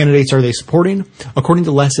 Which candidates are they supporting? According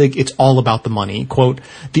to Lessig, it's all about the money. Quote,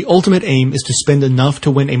 "The ultimate aim is to spend enough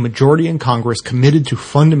to win a majority in Congress committed to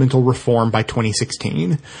fundamental reform by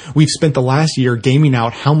 2016. We've spent the last year gaming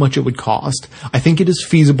out how much it would cost. I think it is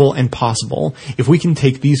feasible and possible if we can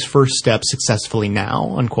take these first steps successfully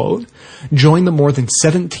now," unquote. Join the more than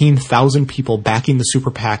 17,000 people backing the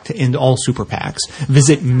Super PAC to end all Super PACs.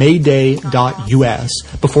 Visit mayday.us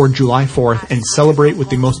before July 4th and celebrate with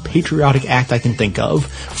the most patriotic act I can think of,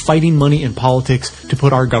 fighting money in politics to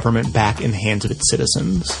put our government back in the hands of its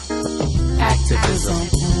citizens. Activism.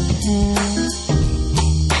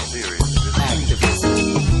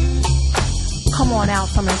 Come on out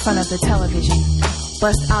from in front of the television.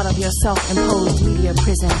 Bust out of your self-imposed media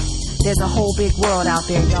prison. There's a whole big world out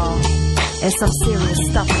there, y'all. And some serious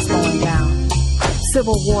stuff is going down.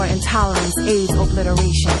 Civil war, intolerance, AIDS,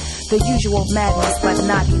 obliteration. The usual madness, but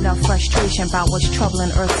not enough frustration about what's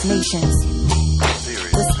troubling Earth's nations.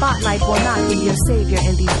 The spotlight will not be your savior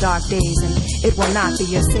in these dark days, and it will not be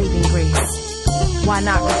your saving grace. Why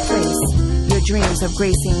not replace your dreams of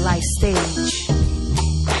gracing life's stage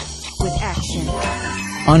with action?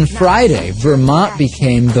 On Friday, Vermont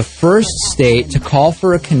became the first state to call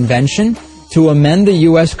for a convention to amend the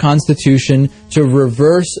U.S. Constitution to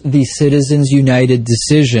reverse the Citizens United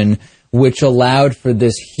decision, which allowed for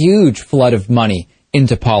this huge flood of money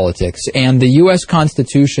into politics. And the U.S.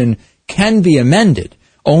 Constitution can be amended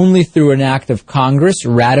only through an act of Congress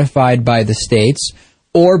ratified by the states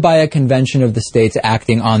or by a convention of the states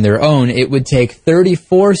acting on their own. It would take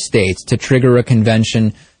 34 states to trigger a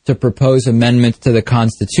convention to propose amendments to the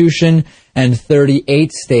Constitution and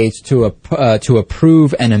 38 states to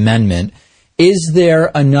approve an amendment. Is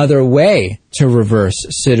there another way to reverse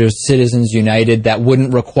Citizens United that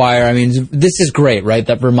wouldn't require, I mean, this is great, right,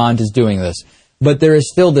 that Vermont is doing this, but there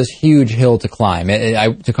is still this huge hill to climb.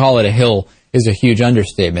 To call it a hill is a huge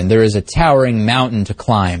understatement. There is a towering mountain to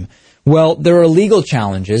climb. Well, there are legal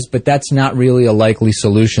challenges, but that's not really a likely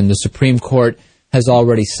solution. The Supreme Court has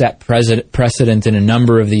already set precedent in a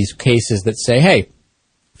number of these cases that say, hey,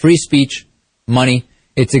 free speech, money,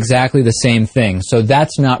 it's exactly the same thing. So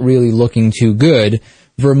that's not really looking too good.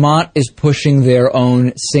 Vermont is pushing their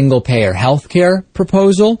own single-payer health care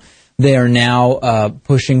proposal. They are now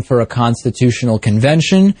pushing for a constitutional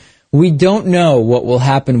convention. We don't know what will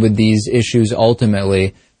happen with these issues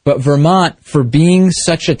ultimately, but Vermont, for being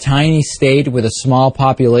such a tiny state with a small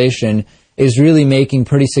population, is really making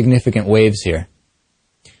pretty significant waves here.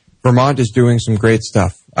 Vermont is doing some great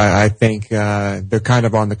stuff. I think they're kind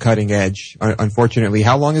of on the cutting edge, unfortunately.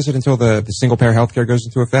 How long is it until the single-payer healthcare goes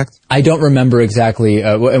into effect? I don't remember exactly,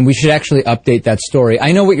 and we should actually update that story.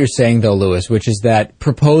 I know what you're saying, though, Lewis, which is that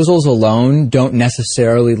proposals alone don't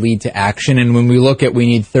necessarily lead to action, and when we look at we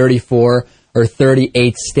need 34 or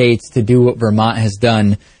 38 states to do what Vermont has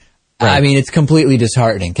done, right. I mean, it's completely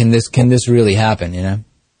disheartening. Can this really happen, you know?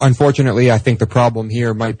 Unfortunately, I think the problem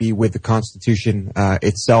here might be with the Constitution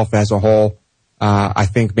itself as a whole. I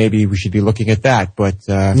think maybe we should be looking at that. But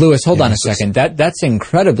Lewis, hold on a second. That's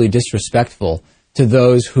incredibly disrespectful to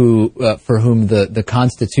those who for whom the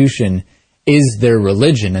Constitution is their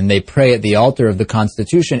religion and they pray at the altar of the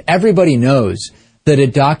Constitution. Everybody knows that a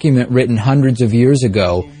document written hundreds of years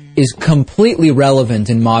ago is completely relevant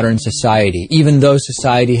in modern society, even though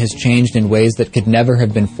society has changed in ways that could never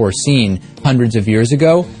have been foreseen hundreds of years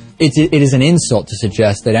ago. it is an insult to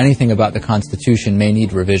suggest that anything about the Constitution may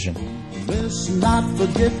need revision. Let's not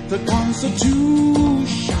forget the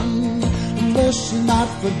Constitution. Let's not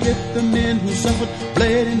forget the men who suffered,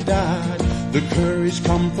 bled, and died. The courage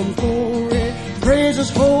come from glory. Praise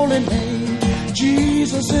His holy name.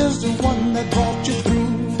 Jesus is the one that brought you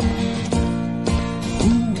through.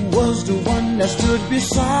 Who was the one that stood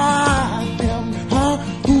beside Him?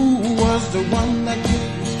 Who was the one that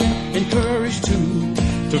gave you strength and courage to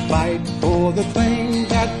fight for the thing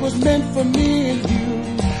that was meant for me and you?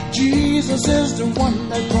 Jesus is the one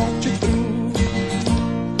that brought you through.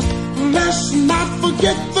 Let's not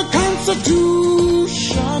forget the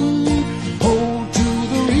Constitution. Hold to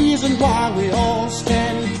the reason why we all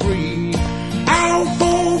stand free. Our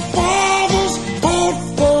forefathers fought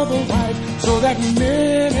for the right so that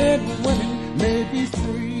men and women may be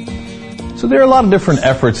free. So there are a lot of different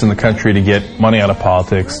efforts in the country to get money out of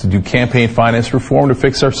politics, to do campaign finance reform, to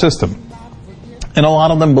fix our system. And a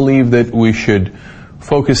lot of them believe that we should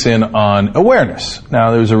focus in on awareness. Now,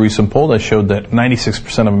 there was a recent poll that showed that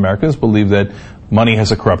 96% of Americans believe that money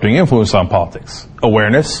has a corrupting influence on politics.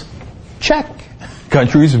 Awareness? Check.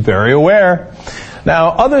 Country's very aware. Now,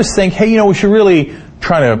 others think, hey, we should really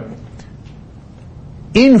try to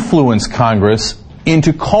influence Congress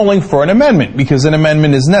into calling for an amendment, because an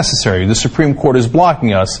amendment is necessary. The Supreme Court is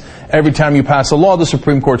blocking us. Every time you pass a law, the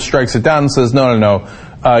Supreme Court strikes it down and says, no,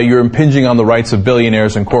 you're impinging on the rights of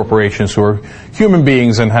billionaires and corporations who are human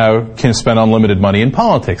beings and can spend unlimited money in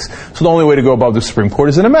politics. So the only way to go above the Supreme Court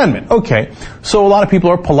is an amendment. Okay, so a lot of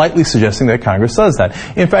people are politely suggesting that Congress does that.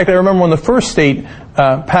 In fact, I remember when the first state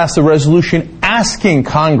passed a resolution asking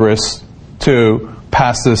Congress to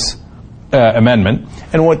pass this amendment.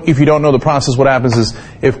 And if you don't know the process, what happens is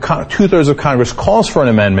if 2/3 of Congress calls for an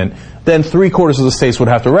amendment, then 3/4 of the states would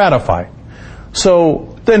have to ratify.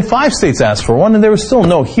 So then 5 states asked for one, and there was still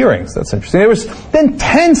no hearings. That's interesting. Then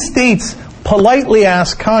 10 states politely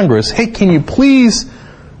asked Congress, hey, can you please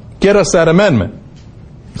get us that amendment?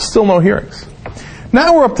 Still no hearings.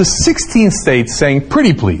 Now we're up to 16 states saying,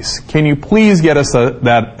 pretty please, can you please get us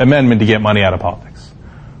that amendment to get money out of politics?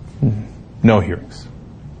 No hearings.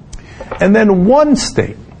 And then one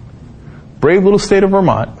state, brave little state of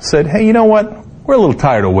Vermont, said, hey, you know what? We're a little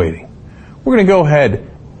tired of waiting. We're going to go ahead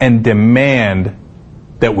and demand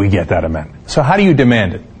that we get that amendment. So how do you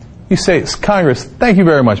demand it? You say, Congress, thank you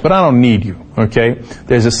very much, but I don't need you, okay?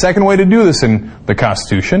 There's a second way to do this in the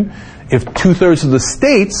Constitution. If 2/3 of the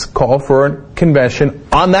states call for a convention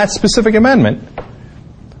on that specific amendment,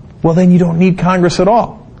 well, then you don't need Congress at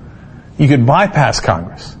all. You could bypass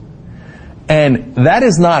Congress. And that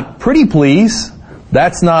is not pretty please.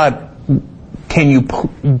 That's not, can you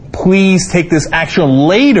please take this action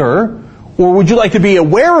later? Or would you like to be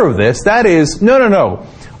aware of this? That is, no.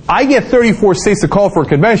 I get 34 states to call for a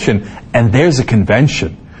convention, and there's a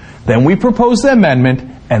convention. Then we propose the amendment,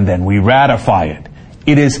 and then we ratify it.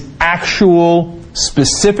 It is actual,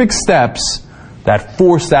 specific steps that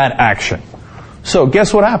force that action. So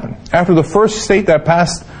guess what happened? After the first state that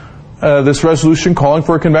passed this resolution calling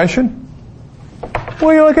for a convention,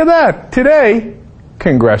 well, you look at that. Today,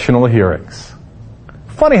 congressional hearings.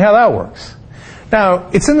 Funny how that works. Now,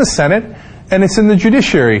 it's in the Senate, and it's in the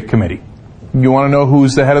Judiciary Committee. You want to know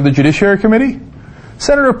who's the head of the Judiciary Committee?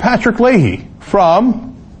 Senator Patrick Leahy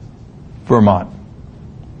from Vermont.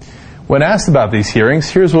 When asked about these hearings,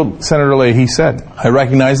 here's what Senator Leahy said. I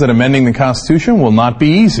recognize that amending the Constitution will not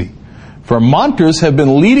be easy. Vermonters have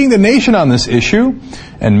been leading the nation on this issue,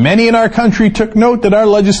 and many in our country took note that our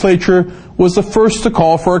legislature was the first to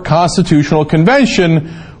call for a constitutional convention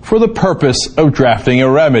for the purpose of drafting a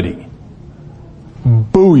remedy.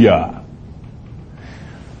 Booyah.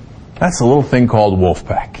 That's a little thing called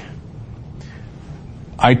Wolfpack.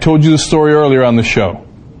 I told you the story earlier on the show.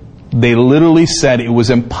 They literally said it was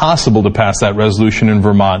impossible to pass that resolution in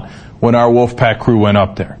Vermont when our Wolfpack crew went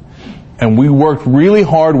up there. And we worked really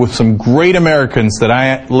hard with some great Americans that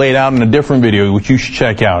I laid out in a different video, which you should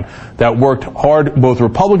check out, that worked hard, both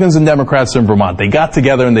Republicans and Democrats in Vermont. They got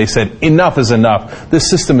together and they said, enough is enough. This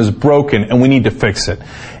system is broken and we need to fix it.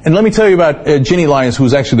 And let me tell you about Ginny Lyons, who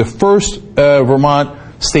was actually the first Vermont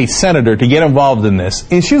state senator to get involved in this.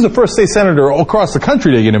 And she was the first state senator all across the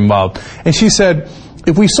country to get involved. And she said,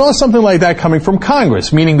 if we saw something like that coming from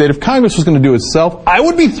Congress, meaning that if Congress was going to do it itself, I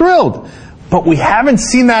would be thrilled. But we haven't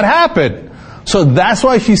seen that happen. So that's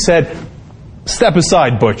why she said, step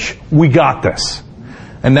aside, Butch. We got this.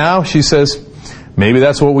 And now she says, maybe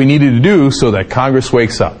that's what we needed to do so that Congress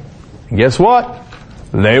wakes up. And guess what?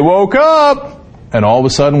 They woke up. And all of a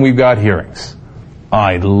sudden we've got hearings.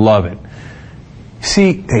 I love it.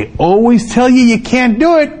 See, they always tell you can't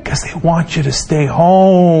do it because they want you to stay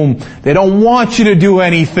home. They don't want you to do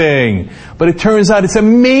anything. But it turns out it's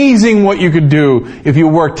amazing what you could do if you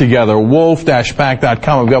work together.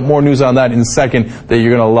 Wolf-pack.com. I've got more news on that in a second that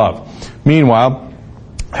you're going to love. Meanwhile,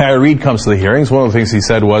 Harry Reid comes to the hearings. One of the things he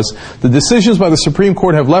said was, the decisions by the Supreme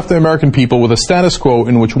Court have left the American people with a status quo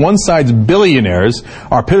in which one side's billionaires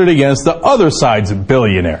are pitted against the other side's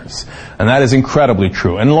billionaires. And that is incredibly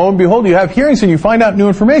true. And lo and behold, you have hearings and you find out new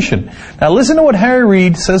information. Now listen to what Harry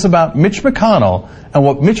Reid says about Mitch McConnell and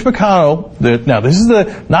what Mitch McConnell, now this is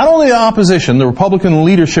not only the opposition, the Republican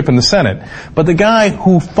leadership in the Senate, but the guy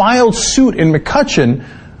who filed suit in McCutcheon,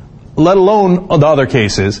 let alone the other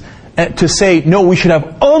cases, to say, no, we should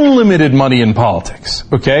have unlimited money in politics,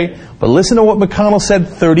 okay? But listen to what McConnell said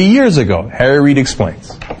 30 years ago. Harry Reid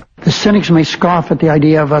explains. The cynics may scoff at the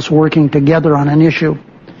idea of us working together on an issue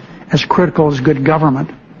as critical as good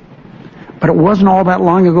government. But it wasn't all that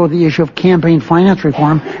long ago the issue of campaign finance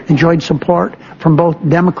reform enjoyed support from both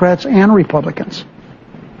Democrats and Republicans.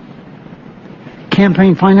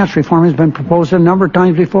 Campaign finance reform has been proposed a number of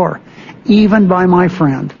times before, even by my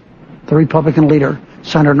friend, the Republican leader,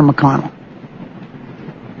 Senator McConnell.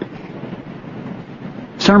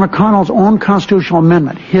 Senator McConnell's own constitutional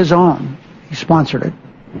amendment, his own, he sponsored it,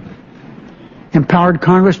 empowered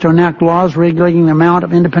Congress to enact laws regulating the amount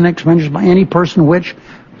of independent expenditures by any person which,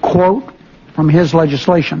 quote, from his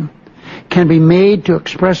legislation, can be made to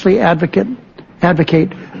expressly advocate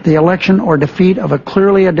the election or defeat of a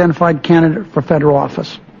clearly identified candidate for federal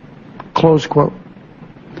office, close quote.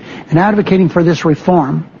 In advocating for this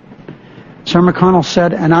reform, Senator McConnell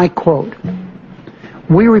said, and I quote,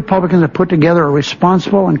 "We Republicans have put together a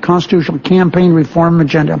responsible and constitutional campaign reform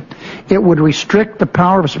agenda. It would restrict the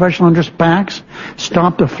power of special interest PACs,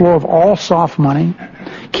 stop the flow of all soft money,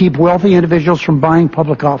 keep wealthy individuals from buying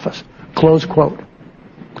public office." Close quote.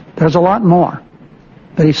 There's a lot more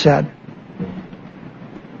that he said.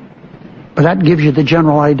 But that gives you the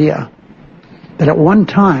general idea that at one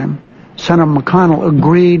time, Senator McConnell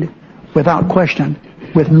agreed without question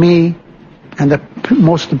with me and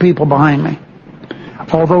most of the people behind me.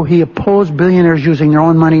 Although he opposed billionaires using their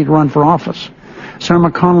own money to run for office, Senator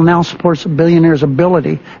McConnell now supports billionaires'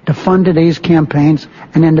 ability to fund today's campaigns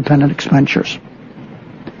and independent expenditures.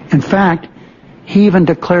 In fact, he even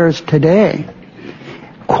declares today,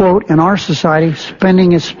 quote, "In our society,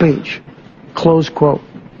 spending is speech," close quote.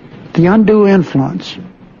 The undue influence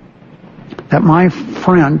that my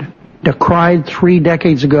friend decried 3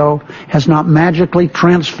 decades ago has not magically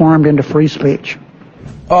transformed into free speech.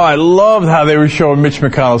 Oh, I loved how they were showing Mitch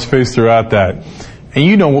McConnell's face throughout that. And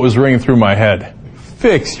you know what was ringing through my head.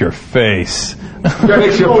 Fix your face.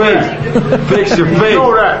 Fix your face. Fix your face.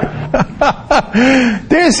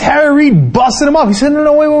 There's Harry Reid busting him up. He said,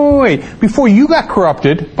 no, wait. Before you got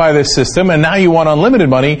corrupted by this system and now you want unlimited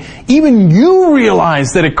money, even you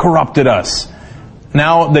realized that it corrupted us.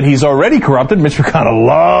 Now that he's already corrupted, Mitch McConnell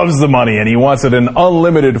loves the money and he wants it in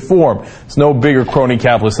unlimited form. There's no bigger crony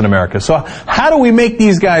capitalist in America. So how do we make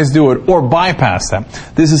these guys do it or bypass them?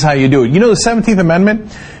 This is how you do it. You know the 17th Amendment?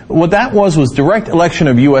 What that was direct election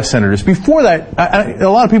of U.S. senators. Before that, a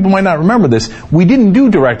lot of people might not remember this, we didn't do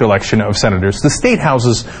direct election of senators. The state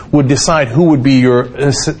houses would decide who would be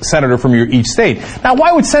your senator from each state. Now,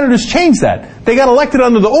 why would senators change that? They got elected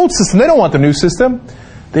under the old system. They don't want the new system.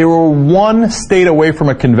 They were one state away from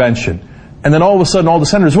a convention. And then all of a sudden, all the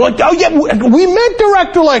senators were like, oh yeah, we meant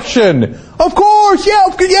direct election. Of course,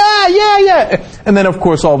 yeah. And then, of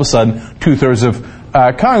course, all of a sudden, 2/3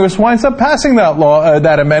 of Congress winds up passing that law,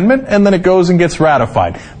 that amendment, and then it goes and gets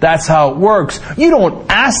ratified. That's how it works. You don't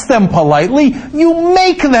ask them politely, you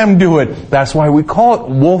make them do it. That's why we call it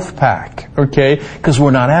Wolf Pack, okay? Because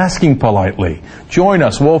we're not asking politely. Join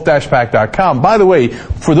us, wolf-pack.com. By the way,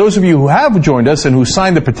 for those of you who have joined us and who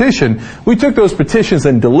signed the petition, we took those petitions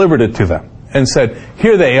and delivered it to them and said,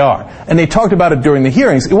 here they are. And they talked about it during the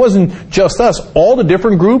hearings. It wasn't just us. All the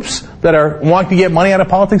different groups that are wanting to get money out of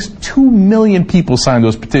politics, 2 million people signed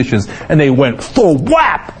those petitions, and they went full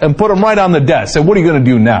whap and put them right on the desk. Said, what are you going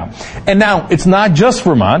to do now? And now, it's not just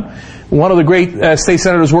Vermont. One of the great state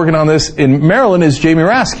senators working on this in Maryland is Jamie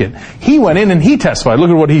Raskin. He went in and he testified. Look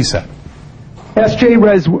at what he said. SJ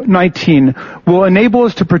Res 19 will enable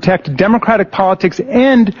us to protect democratic politics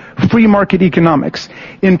and free market economics.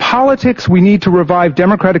 In politics, we need to revive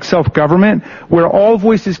democratic self-government where all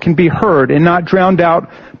voices can be heard and not drowned out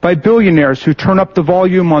by billionaires who turn up the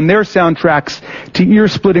volume on their soundtracks to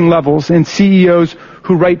ear-splitting levels and CEOs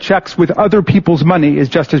who write checks with other people's money, as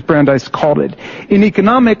Justice Brandeis called it. In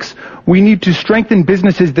economics, we need to strengthen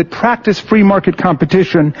businesses that practice free market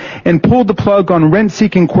competition and pull the plug on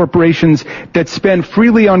rent-seeking corporations that spend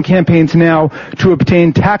freely on campaigns now to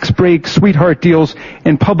obtain tax breaks, sweetheart deals,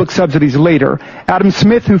 and public subsidies later. Adam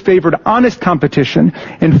Smith, who favored honest competition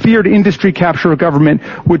and feared industry capture of government,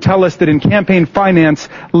 would tell us that in campaign finance,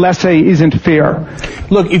 laissez isn't fair.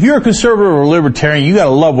 Look, if you're a conservative or libertarian, you gotta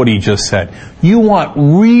love what he just said. You want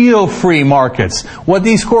real free markets. What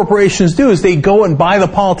these corporations do is they go and buy the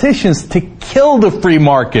politicians to kill the free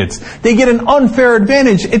markets. They get an unfair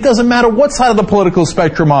advantage. It doesn't matter what side of the political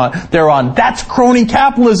spectrum they're on. That's crony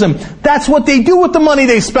capitalism. That's what they do with the money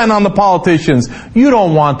they spend on the politicians. You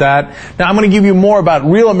don't want that. Now, I'm going to give you more about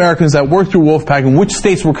real Americans that work through Wolfpack and which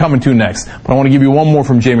states we're coming to next. But I want to give you one more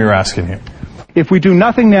from Jamie Raskin here. If we do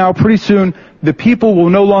nothing now, pretty soon the people will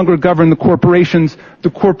no longer govern the corporations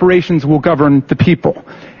will govern the people.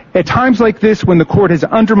 At times like this, when the court has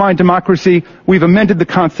undermined democracy, we've amended the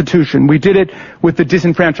Constitution. We did it with the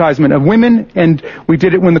disenfranchisement of women, and we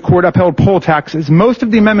did it when the court upheld poll taxes. Most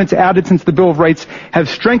of the amendments added since the Bill of Rights have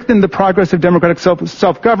strengthened the progress of democratic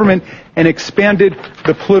self-government and expanded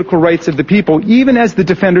the political rights of the people, even as the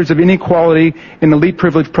defenders of inequality and elite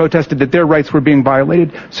privilege protested that their rights were being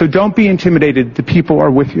violated. So don't be intimidated. The people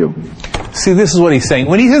are with you. See, this is what he's saying.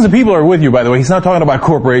 When he says the people are with you, by the way, he's not talking about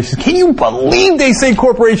corporations. Can you believe they say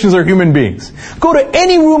corporations are human beings? Go to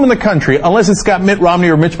any room in the country, unless it's got Mitt Romney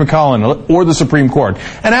or Mitch McConnell or the Supreme Court,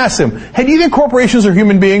 and ask them, hey, do you think corporations are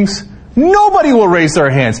human beings? Nobody will raise their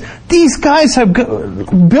hands. These guys have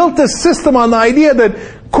built a system on the idea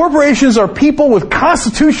that corporations are people with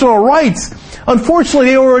constitutional rights.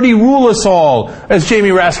 Unfortunately, they already rule us all, as Jamie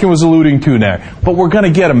Raskin was alluding to now. But we're going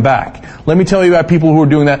to get them back. Let me tell you about people who are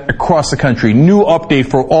doing that across the country. New update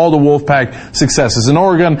for all the Wolfpack successes. In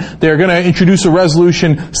Oregon, they're going to introduce a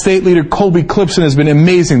resolution. State Leader Colby Clipson has been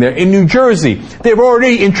amazing there. In New Jersey, they've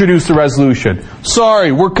already introduced a resolution.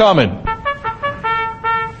 Sorry, we're coming.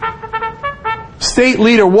 State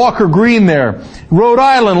Leader Walker Green there. Rhode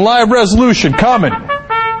Island, live resolution coming.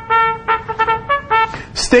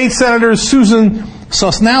 State Senators Susan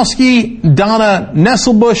Sosnowski, Donna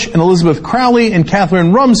Nesselbush, and Elizabeth Crowley and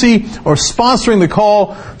Catherine Rumsey are sponsoring the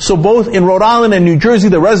call. So both in Rhode Island and New Jersey,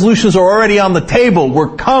 the resolutions are already on the table.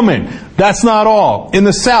 We're coming. That's not all. In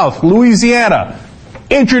the South, Louisiana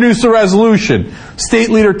introduced a resolution. State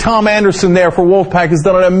Leader Tom Anderson there for Wolfpack has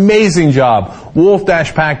done an amazing job.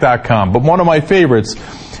 Wolf-Pack.com. But one of my favorites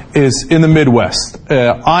is in the Midwest.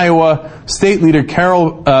 Iowa, State Leader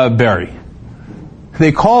Carol Berry.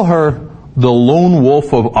 They call her the Lone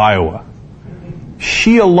Wolf of Iowa.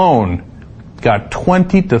 She alone got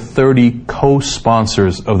 20 to 30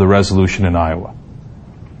 co-sponsors of the resolution in Iowa.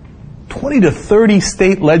 20 to 30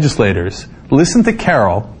 state legislators listened to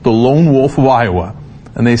Carol, the Lone Wolf of Iowa,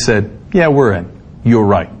 and they said, yeah, we're in. You're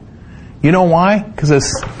right. You know why? Because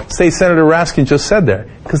as State Senator Raskin just said there,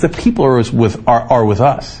 because the people are with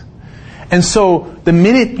us. And so the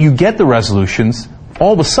minute you get the resolutions,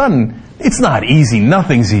 all of a sudden, it's not easy.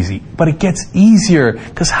 Nothing's easy. But it gets easier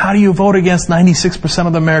because how do you vote against 96%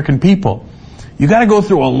 of the American people? You got to go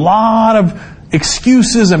through a lot of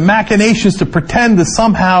excuses and machinations to pretend that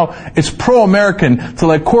somehow it's pro-American to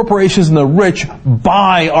let corporations and the rich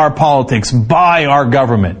buy our politics, buy our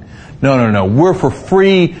government. No. We're for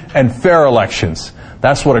free and fair elections.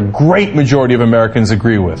 That's what a great majority of Americans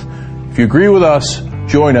agree with. If you agree with us,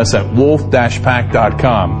 join us at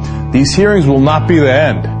wolf-pack.com. These hearings will not be the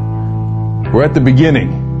end. We're at the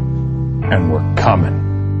beginning, and we're coming.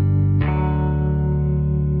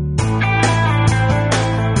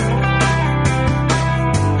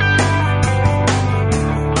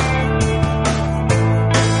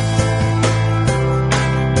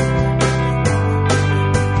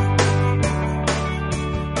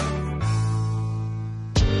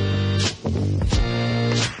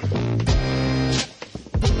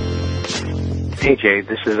 Hey Jay,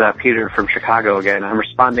 this is Peter from Chicago again. I'm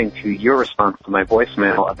responding to your response to my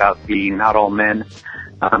voicemail about the not all men,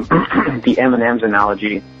 the M&M's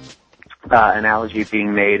analogy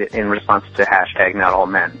being made in response to hashtag not all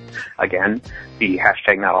men. Again, the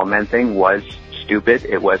hashtag not all men thing was stupid.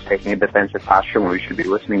 It was taking a defensive posture when we should be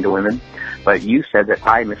listening to women. But you said that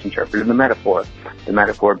I misinterpreted the metaphor. The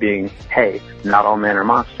metaphor being, hey, not all men are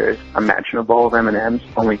monsters. Imagine a bowl of M&M's,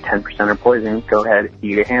 only 10% are poison. Go ahead,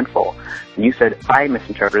 eat a handful. And you said I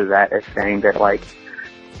misinterpreted that as saying that,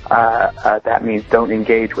 that means don't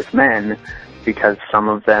engage with men because some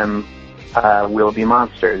of them will be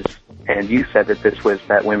monsters. And you said that this was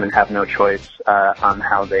that women have no choice on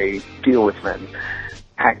how they deal with men.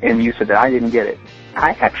 And you said that I didn't get it.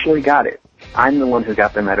 I actually got it. I'm the one who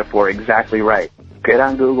got the metaphor exactly right. Get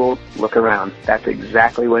on Google, look around. That's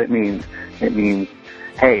exactly what it means. It means,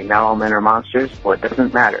 hey, not all men are monsters. Well, it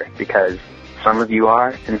doesn't matter because some of you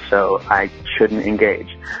are, and so I shouldn't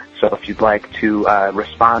engage. So if you'd like to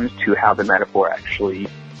respond to how the metaphor actually,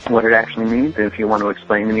 what it actually means, and if you want to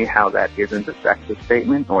explain to me how that isn't a sexist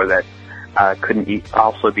statement or that couldn't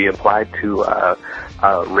also be applied to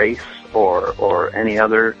race or any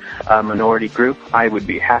other minority group, I would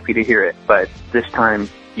be happy to hear it. But this time,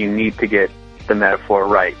 you need to get the metaphor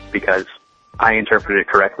right because I interpreted it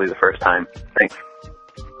correctly the first time. Thanks.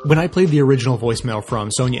 When I played the original voicemail from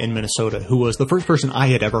Sonia in Minnesota, who was the first person I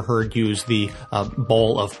had ever heard use the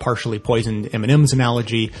bowl of partially poisoned M&Ms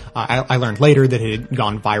analogy, I learned later that it had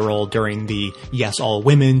gone viral during the Yes All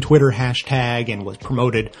Women Twitter hashtag and was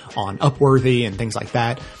promoted on Upworthy and things like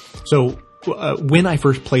that. So when I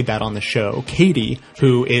first played that on the show, Katie,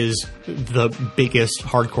 who is the biggest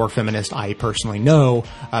hardcore feminist I personally know,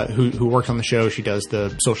 who works on the show, she does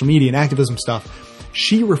the social media and activism stuff,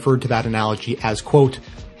 she referred to that analogy as, quote,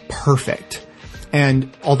 perfect.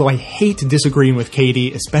 And although I hate disagreeing with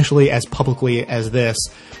Katie, especially as publicly as this,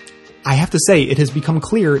 I have to say it has become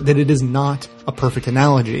clear that it is not a perfect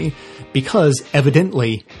analogy because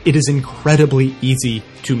evidently it is incredibly easy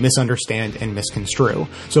to misunderstand and misconstrue.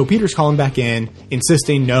 So Peter's calling back in,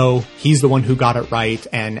 insisting no, he's the one who got it right,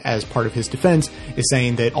 and as part of his defense is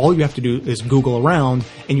saying that all you have to do is Google around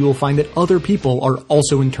and you will find that other people are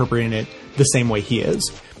also interpreting it the same way he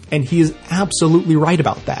is. And he is absolutely right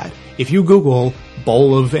about that. If you Google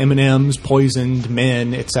bowl of M&Ms, poisoned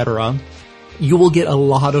men, etc., you will get a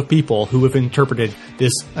lot of people who have interpreted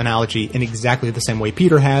this analogy in exactly the same way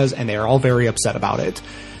Peter has, and they are all very upset about it.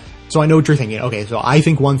 So I know what you're thinking. Okay, so I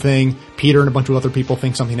think one thing, Peter and a bunch of other people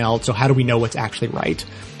think something else, so how do we know what's actually right?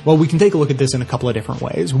 Well, we can take a look at this in a couple of different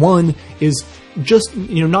ways. One is just,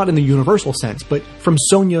 not in the universal sense, but from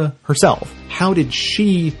Sonia herself. How did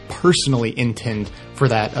she personally intend for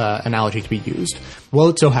that analogy to be used? Well,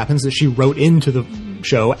 it so happens that she wrote into the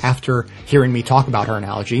show after hearing me talk about her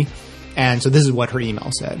analogy, and so this is what her email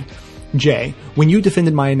said. Jay, when you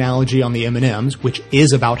defended my analogy on the M&Ms, which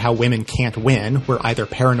is about how women can't win, we're either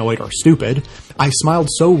paranoid or stupid, I smiled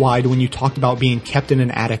so wide when you talked about being kept in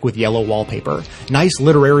an attic with yellow wallpaper. Nice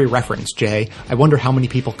literary reference, Jay. I wonder how many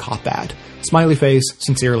people caught that. Smiley face,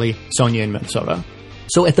 sincerely, Sonia in Minnesota.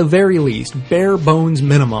 So at the very least, bare bones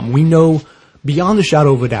minimum, we know beyond a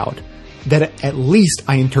shadow of a doubt that at least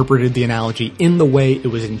I interpreted the analogy in the way it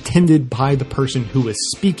was intended by the person who was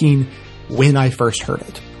speaking when I first heard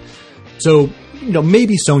it. So,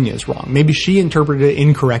 maybe Sonia is wrong. Maybe she interpreted it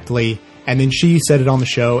incorrectly, and then she said it on the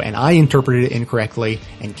show, and I interpreted it incorrectly,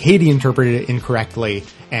 and Katie interpreted it incorrectly,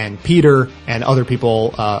 and Peter and other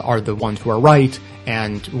people are the ones who are right,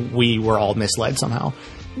 and we were all misled somehow.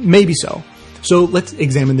 Maybe so. So let's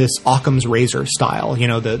examine this Occam's razor style.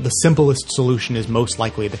 The simplest solution is most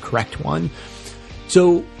likely the correct one.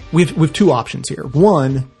 So we've two options here.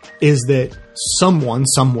 One is that someone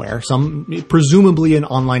somewhere, presumably an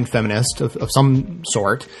online feminist of some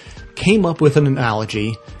sort, came up with an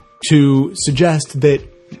analogy to suggest that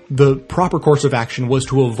the proper course of action was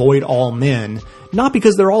to avoid all men, not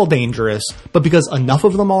because they're all dangerous, but because enough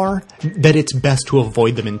of them are that it's best to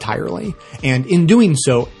avoid them entirely. And in doing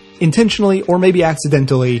so, intentionally or maybe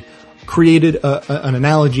accidentally created an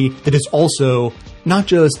analogy that is also not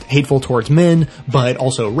just hateful towards men, but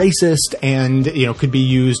also racist and, could be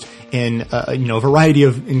used in, a variety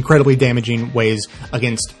of incredibly damaging ways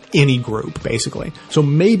against any group, basically. So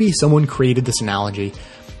maybe someone created this analogy.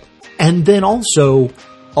 And then also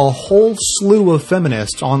a whole slew of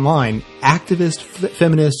feminists online, activist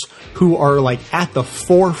feminists who are at the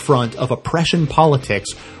forefront of oppression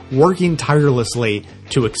politics, working tirelessly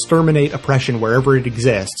to exterminate oppression wherever it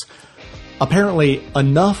exists. Apparently,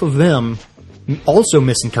 enough of them also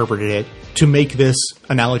misinterpreted it to make this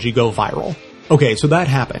analogy go viral. Okay, so that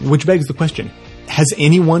happened, which begs the question, has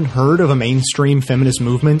anyone heard of a mainstream feminist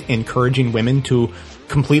movement encouraging women to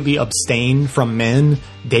completely abstain from men,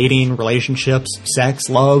 dating, relationships, sex,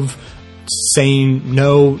 love, saying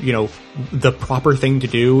no, the proper thing to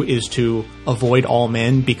do is to avoid all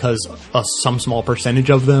men because some small percentage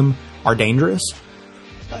of them are dangerous?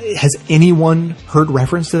 Has anyone heard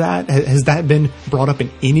reference to that? Has that been brought up in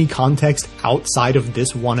any context outside of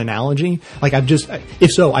this one analogy?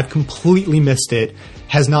 If so, I've completely missed it,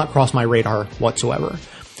 has not crossed my radar whatsoever.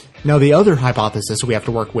 Now, the other hypothesis we have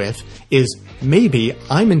to work with is maybe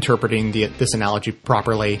I'm interpreting this analogy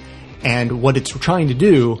properly, and what it's trying to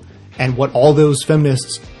do, and what all those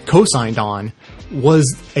feminists co-signed on, was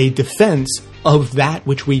a defense of that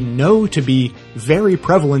which we know to be very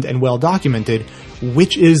prevalent and well documented,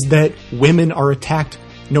 which is that women are attacked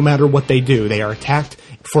no matter what they do. They are attacked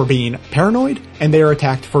for being paranoid, and they are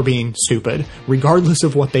attacked for being stupid, regardless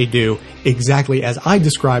of what they do, exactly as I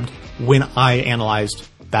described when I analyzed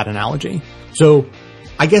that analogy. So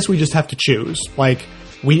I guess we just have to choose. Like,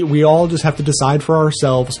 we all just have to decide for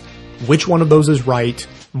ourselves which one of those is right.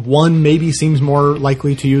 One maybe seems more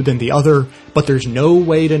likely to you than the other, but there's no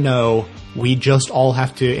way to know. We just all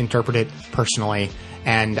have to interpret it personally.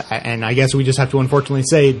 And I guess we just have to unfortunately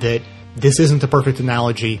say that this isn't a perfect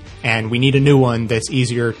analogy, and we need a new one that's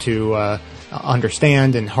easier to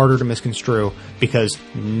understand and harder to misconstrue, because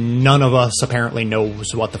none of us apparently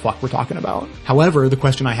knows what the fuck we're talking about. However, the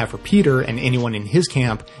question I have for Peter and anyone in his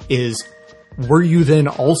camp is, were you then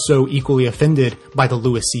also equally offended by the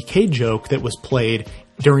Louis C.K. joke that was played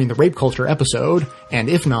during the rape culture episode? And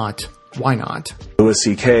if not, why not? Louis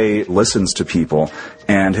C.K. listens to people,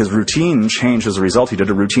 and his routine changed as a result. He did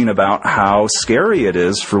a routine about how scary it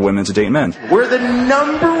is for women to date men. We're the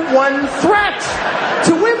number one threat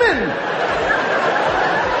to women.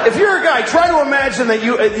 If you're a guy, try to imagine that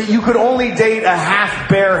you could only date a half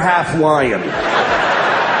bear, half lion.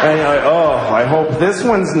 And you're like, oh, I hope this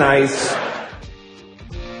one's nice.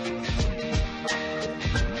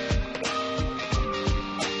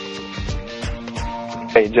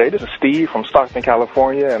 Hey Jay, this is Steve from Stockton,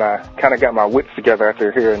 California, and I kind of got my wits together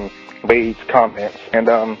after hearing Wade's comments. And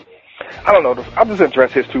I don't know, I'll just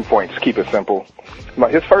address his 2 points, keep it simple.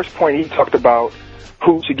 His first point, he talked about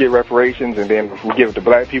who should get reparations, and then if we give it to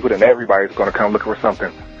black people, then everybody's going to come looking for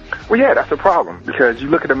something. Well, yeah, that's a problem, because you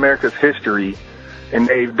look at America's history, and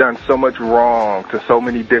they've done so much wrong to so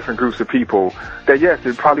many different groups of people that, yes,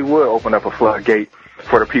 it probably would open up a floodgate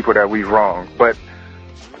for the people that we've wronged. But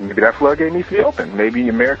maybe that floodgate needs to be open. Maybe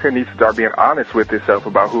America needs to start being honest with itself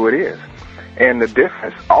about who it is. And the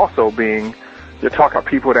difference also being, you're talking about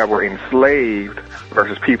people that were enslaved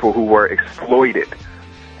versus people who were exploited.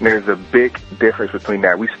 And there's a big difference between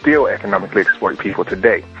that. We still economically exploit people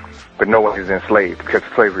today, but no one is enslaved because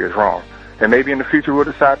slavery is wrong. And maybe in the future we'll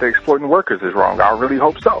decide that exploiting workers is wrong. I really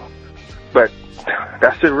hope so. But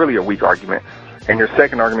that's just really a weak argument. And your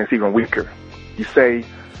second argument is even weaker. You say,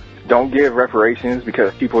 don't give reparations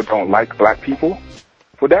because people don't like black people.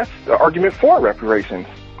 Well, that's the argument for reparations.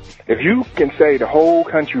 If you can say the whole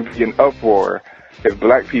country would be in uproar if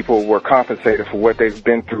black people were compensated for what they've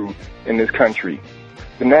been through in this country,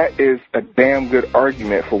 then that is a damn good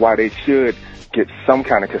argument for why they should get some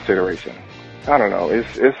kind of consideration. I don't know.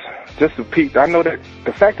 It's just a peak. I know that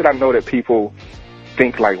the fact that I know that people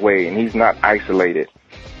think like Wade and he's not isolated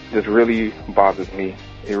just really bothers me.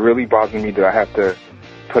 It really bothers me that I have to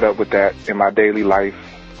put up with that in my daily life.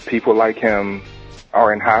 People like him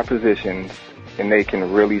are in high positions, and they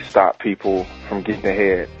can really stop people from getting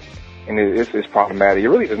ahead. And it's problematic. It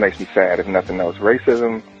really just makes me sad, if nothing else.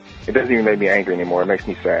 Racism, it doesn't even make me angry anymore. It makes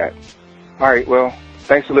me sad. All right, well,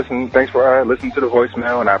 thanks for listening. Thanks for listening to the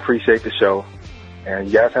voicemail, and I appreciate the show. And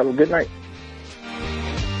you guys have a good night.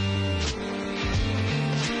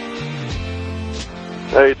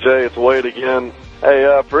 Hey, Jay, it's Wade again.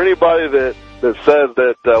 Hey, for anybody that says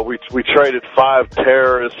that we traded 5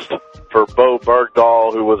 terrorists for Bo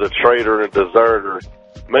Bergdahl, who was a traitor and a deserter.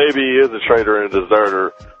 Maybe he is a traitor and a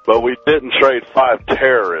deserter, but we didn't trade 5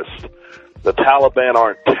 terrorists. The Taliban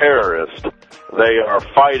aren't terrorists. They are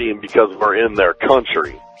fighting because we're in their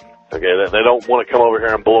country. Okay, they don't want to come over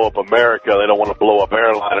here and blow up America. They don't want to blow up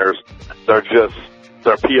airliners. They're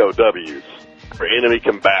POWs. They're enemy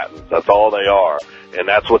combatants. That's all they are. And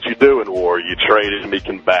that's what you do in war. You trade enemy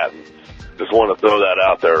combatants. Just want to throw that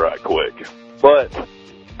out there right quick. But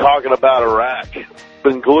talking about Iraq,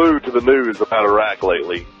 been glued to the news about Iraq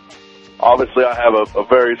lately. Obviously, I have a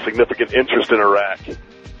very significant interest in Iraq,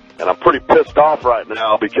 and I'm pretty pissed off right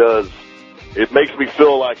now because it makes me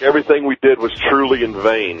feel like everything we did was truly in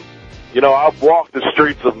vain. You know, I've walked the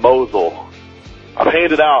streets of Mosul. I've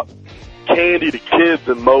handed out candy to kids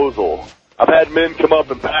in Mosul. I've had men come up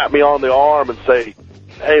and pat me on the arm and say,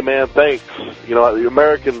 hey, man, thanks. You know, the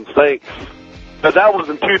Americans, thanks. But that was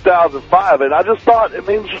in 2005, and I just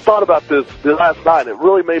thought about this last night, and it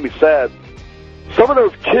really made me sad. Some of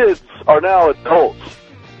those kids are now adults,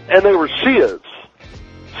 and they were Shias.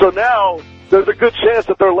 So now there's a good chance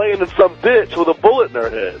that they're laying in some ditch with a bullet in their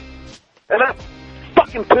head. And that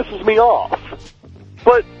fucking pisses me off.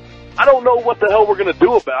 But I don't know what the hell we're going to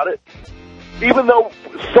do about it. Even though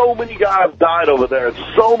so many guys died over there and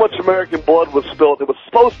so much American blood was spilled, it was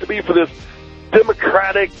supposed to be for this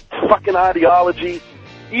democratic fucking ideology.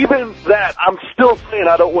 Even that, I'm still saying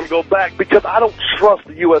I don't want to go back because I don't trust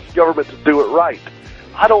the U.S. government to do it right.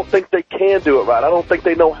 I don't think they can do it right. I don't think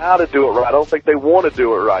they know how to do it right. I don't think they want to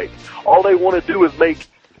do it right. All they want to do is make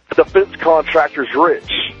defense contractors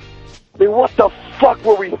rich. I mean, what the fuck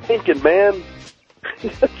were we thinking, man?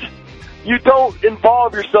 You don't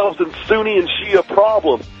involve yourselves in Sunni and Shia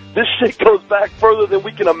problems. This shit goes back further than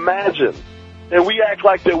we can imagine. And we act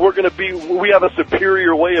like that we have a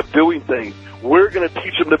superior way of doing things. We're going to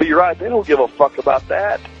teach them to be right. They don't give a fuck about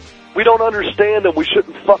that. We don't understand them. We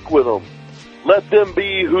shouldn't fuck with them. Let them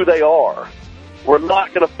be who they are. We're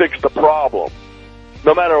not going to fix the problem.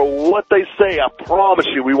 No matter what they say, I promise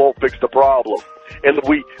you we won't fix the problem. And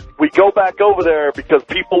we go back over there because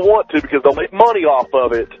people want to, because they'll make money off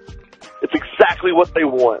of it. It's exactly what they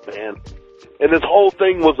want, man. And this whole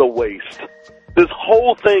thing was a waste. This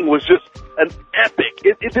whole thing was just an epic.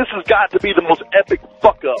 This has got to be the most epic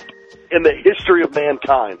fuck-up in the history of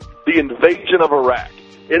mankind. The invasion of Iraq.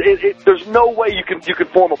 There's no way you can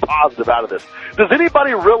form a positive out of this. Does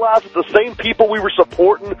anybody realize that the same people we were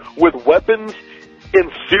supporting with weapons in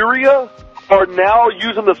Syria are now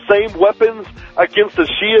using the same weapons against the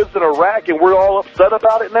Shias in Iraq, and we're all upset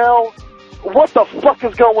about it now? What the fuck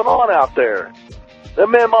is going on out there? And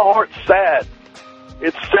man, my heart's sad.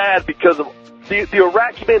 It's sad because of the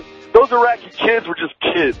Iraqi men. Those Iraqi kids were just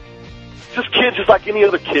kids. Just like any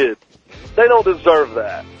other kid. They don't deserve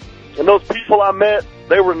that. And those people I met,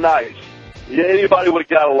 they were nice. Yeah, anybody would have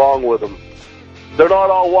got along with them. They're not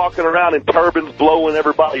all walking around in turbans blowing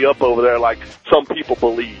everybody up over there like some people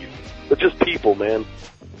believe. They're just people, man.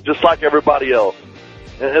 Just like everybody else.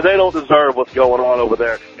 And they don't deserve what's going on over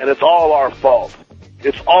there. And it's all our fault.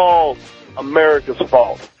 It's all America's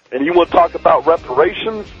fault. And you want to talk about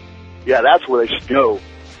reparations? Yeah, that's where they should go.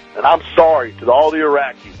 And I'm sorry to all the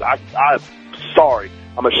Iraqis. I'm sorry.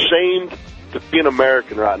 I'm ashamed to be an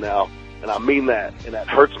American right now. And I mean that. And that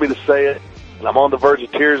hurts me to say it. And I'm on the verge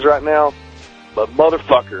of tears right now. But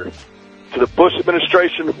motherfucker, to the Bush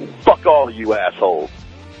administration, fuck all of you assholes.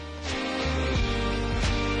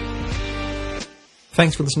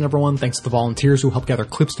 Thanks for listening, everyone. Thanks to the volunteers who helped gather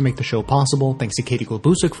clips to make the show possible. Thanks to Katie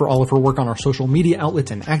Klobusik for all of her work on our social media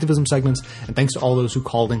outlets and activism segments. And thanks to all those who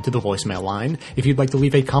called into the voicemail line. If you'd like to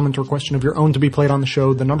leave a comment or question of your own to be played on the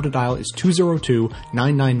show, the number to dial is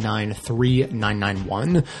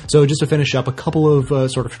 202-999-3991. So just to finish up, a couple of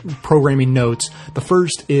sort of programming notes. The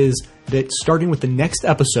first is that starting with the next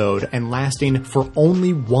episode and lasting for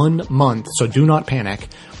only 1 month, so do not panic,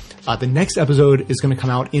 the next episode is going to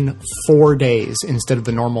come out in 4 days instead of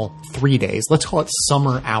the normal 3 days. Let's call it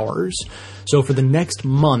summer hours. So for the next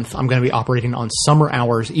month, I'm going to be operating on summer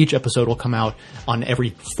hours. Each episode will come out on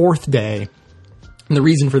every 4th day. And the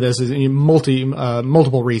reason for this is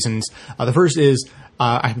multiple reasons. The first is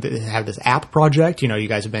I have this app project. You know, you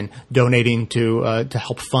guys have been donating to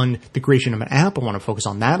help fund the creation of an app. I want to focus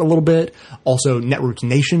on that a little bit. Also, Netroots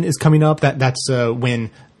Nation is coming up. That's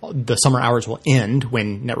when the summer hours will end.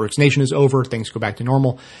 When Netroots Nation is over, things go back to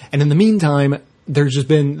normal. And in the meantime, there's just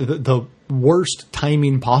been the worst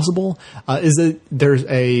timing possible, is that there's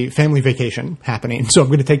a family vacation happening. So I'm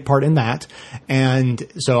going to take part in that. And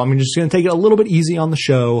so I'm just going to take it a little bit easy on the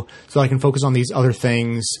show so I can focus on these other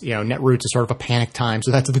things. You know, Netroots is sort of a panic time. So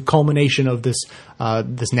that's the culmination of this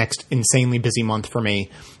next insanely busy month for me.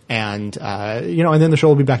 And, and then the show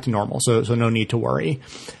will be back to normal. So no need to worry.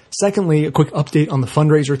 Secondly, a quick update on the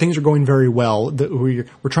fundraiser. Things are going very well. We're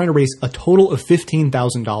trying to raise a total of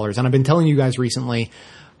 $15,000. And I've been telling you guys recently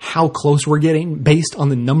how close we're getting based on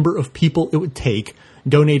the number of people it would take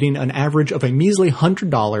donating an average of a measly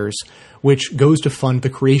 $100, which goes to fund the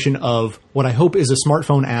creation of what I hope is a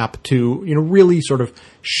smartphone app to, really sort of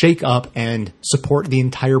shake up and support the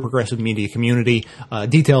entire progressive media community.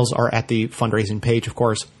 Details are at the fundraising page, of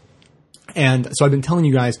course. And so I've been telling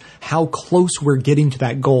you guys how close we're getting to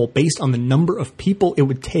that goal based on the number of people it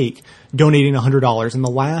would take donating $100. And the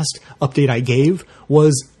last update I gave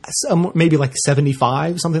was maybe like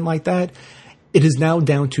 75, something like that. It is now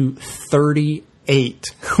down to 38.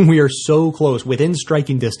 We are so close, within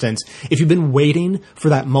striking distance. If you've been waiting for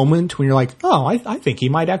that moment when you're like, oh, I think he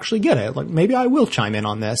might actually get it. Like, maybe I will chime in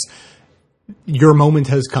on this. Your moment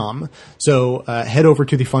has come. So head over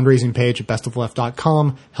to the fundraising page at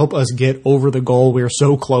bestoftheleft.com. Help us get over the goal. We are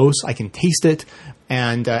so close. I can taste it.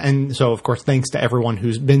 And so, of course, thanks to everyone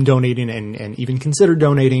who's been donating and even considered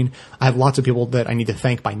donating. I have lots of people that I need to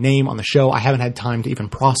thank by name on the show. I haven't had time to even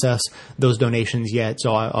process those donations yet,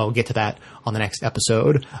 so I'll get to that on the next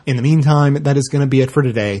episode. In the meantime, that is going to be it for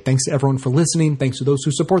today. Thanks to everyone for listening. Thanks to those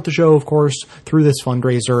who support the show, of course, through this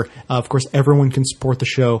fundraiser. Of course, everyone can support the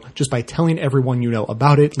show just by telling everyone you know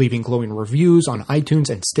about it, leaving glowing reviews on iTunes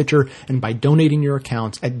and Stitcher, and by donating your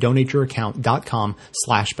accounts at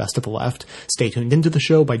donateyouraccount.com/bestoftheleft. Stay tuned in into the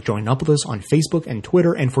show by joining up with us on Facebook and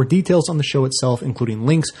Twitter. And for details on the show itself, including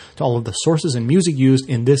links to all of the sources and music used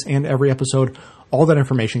in this and every episode, all that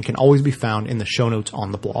information can always be found in the show notes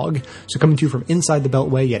on the blog. So coming to you from inside the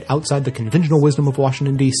Beltway, yet outside the conventional wisdom of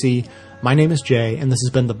Washington, D.C., my name is Jay, and this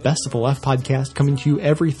has been the Best of the Left podcast, coming to you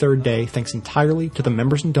every third day, thanks entirely to the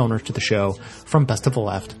members and donors to the show from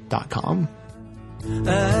bestoftheleft.com.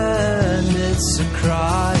 And it's a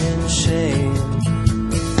crying shame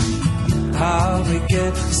how we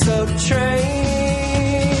get so trained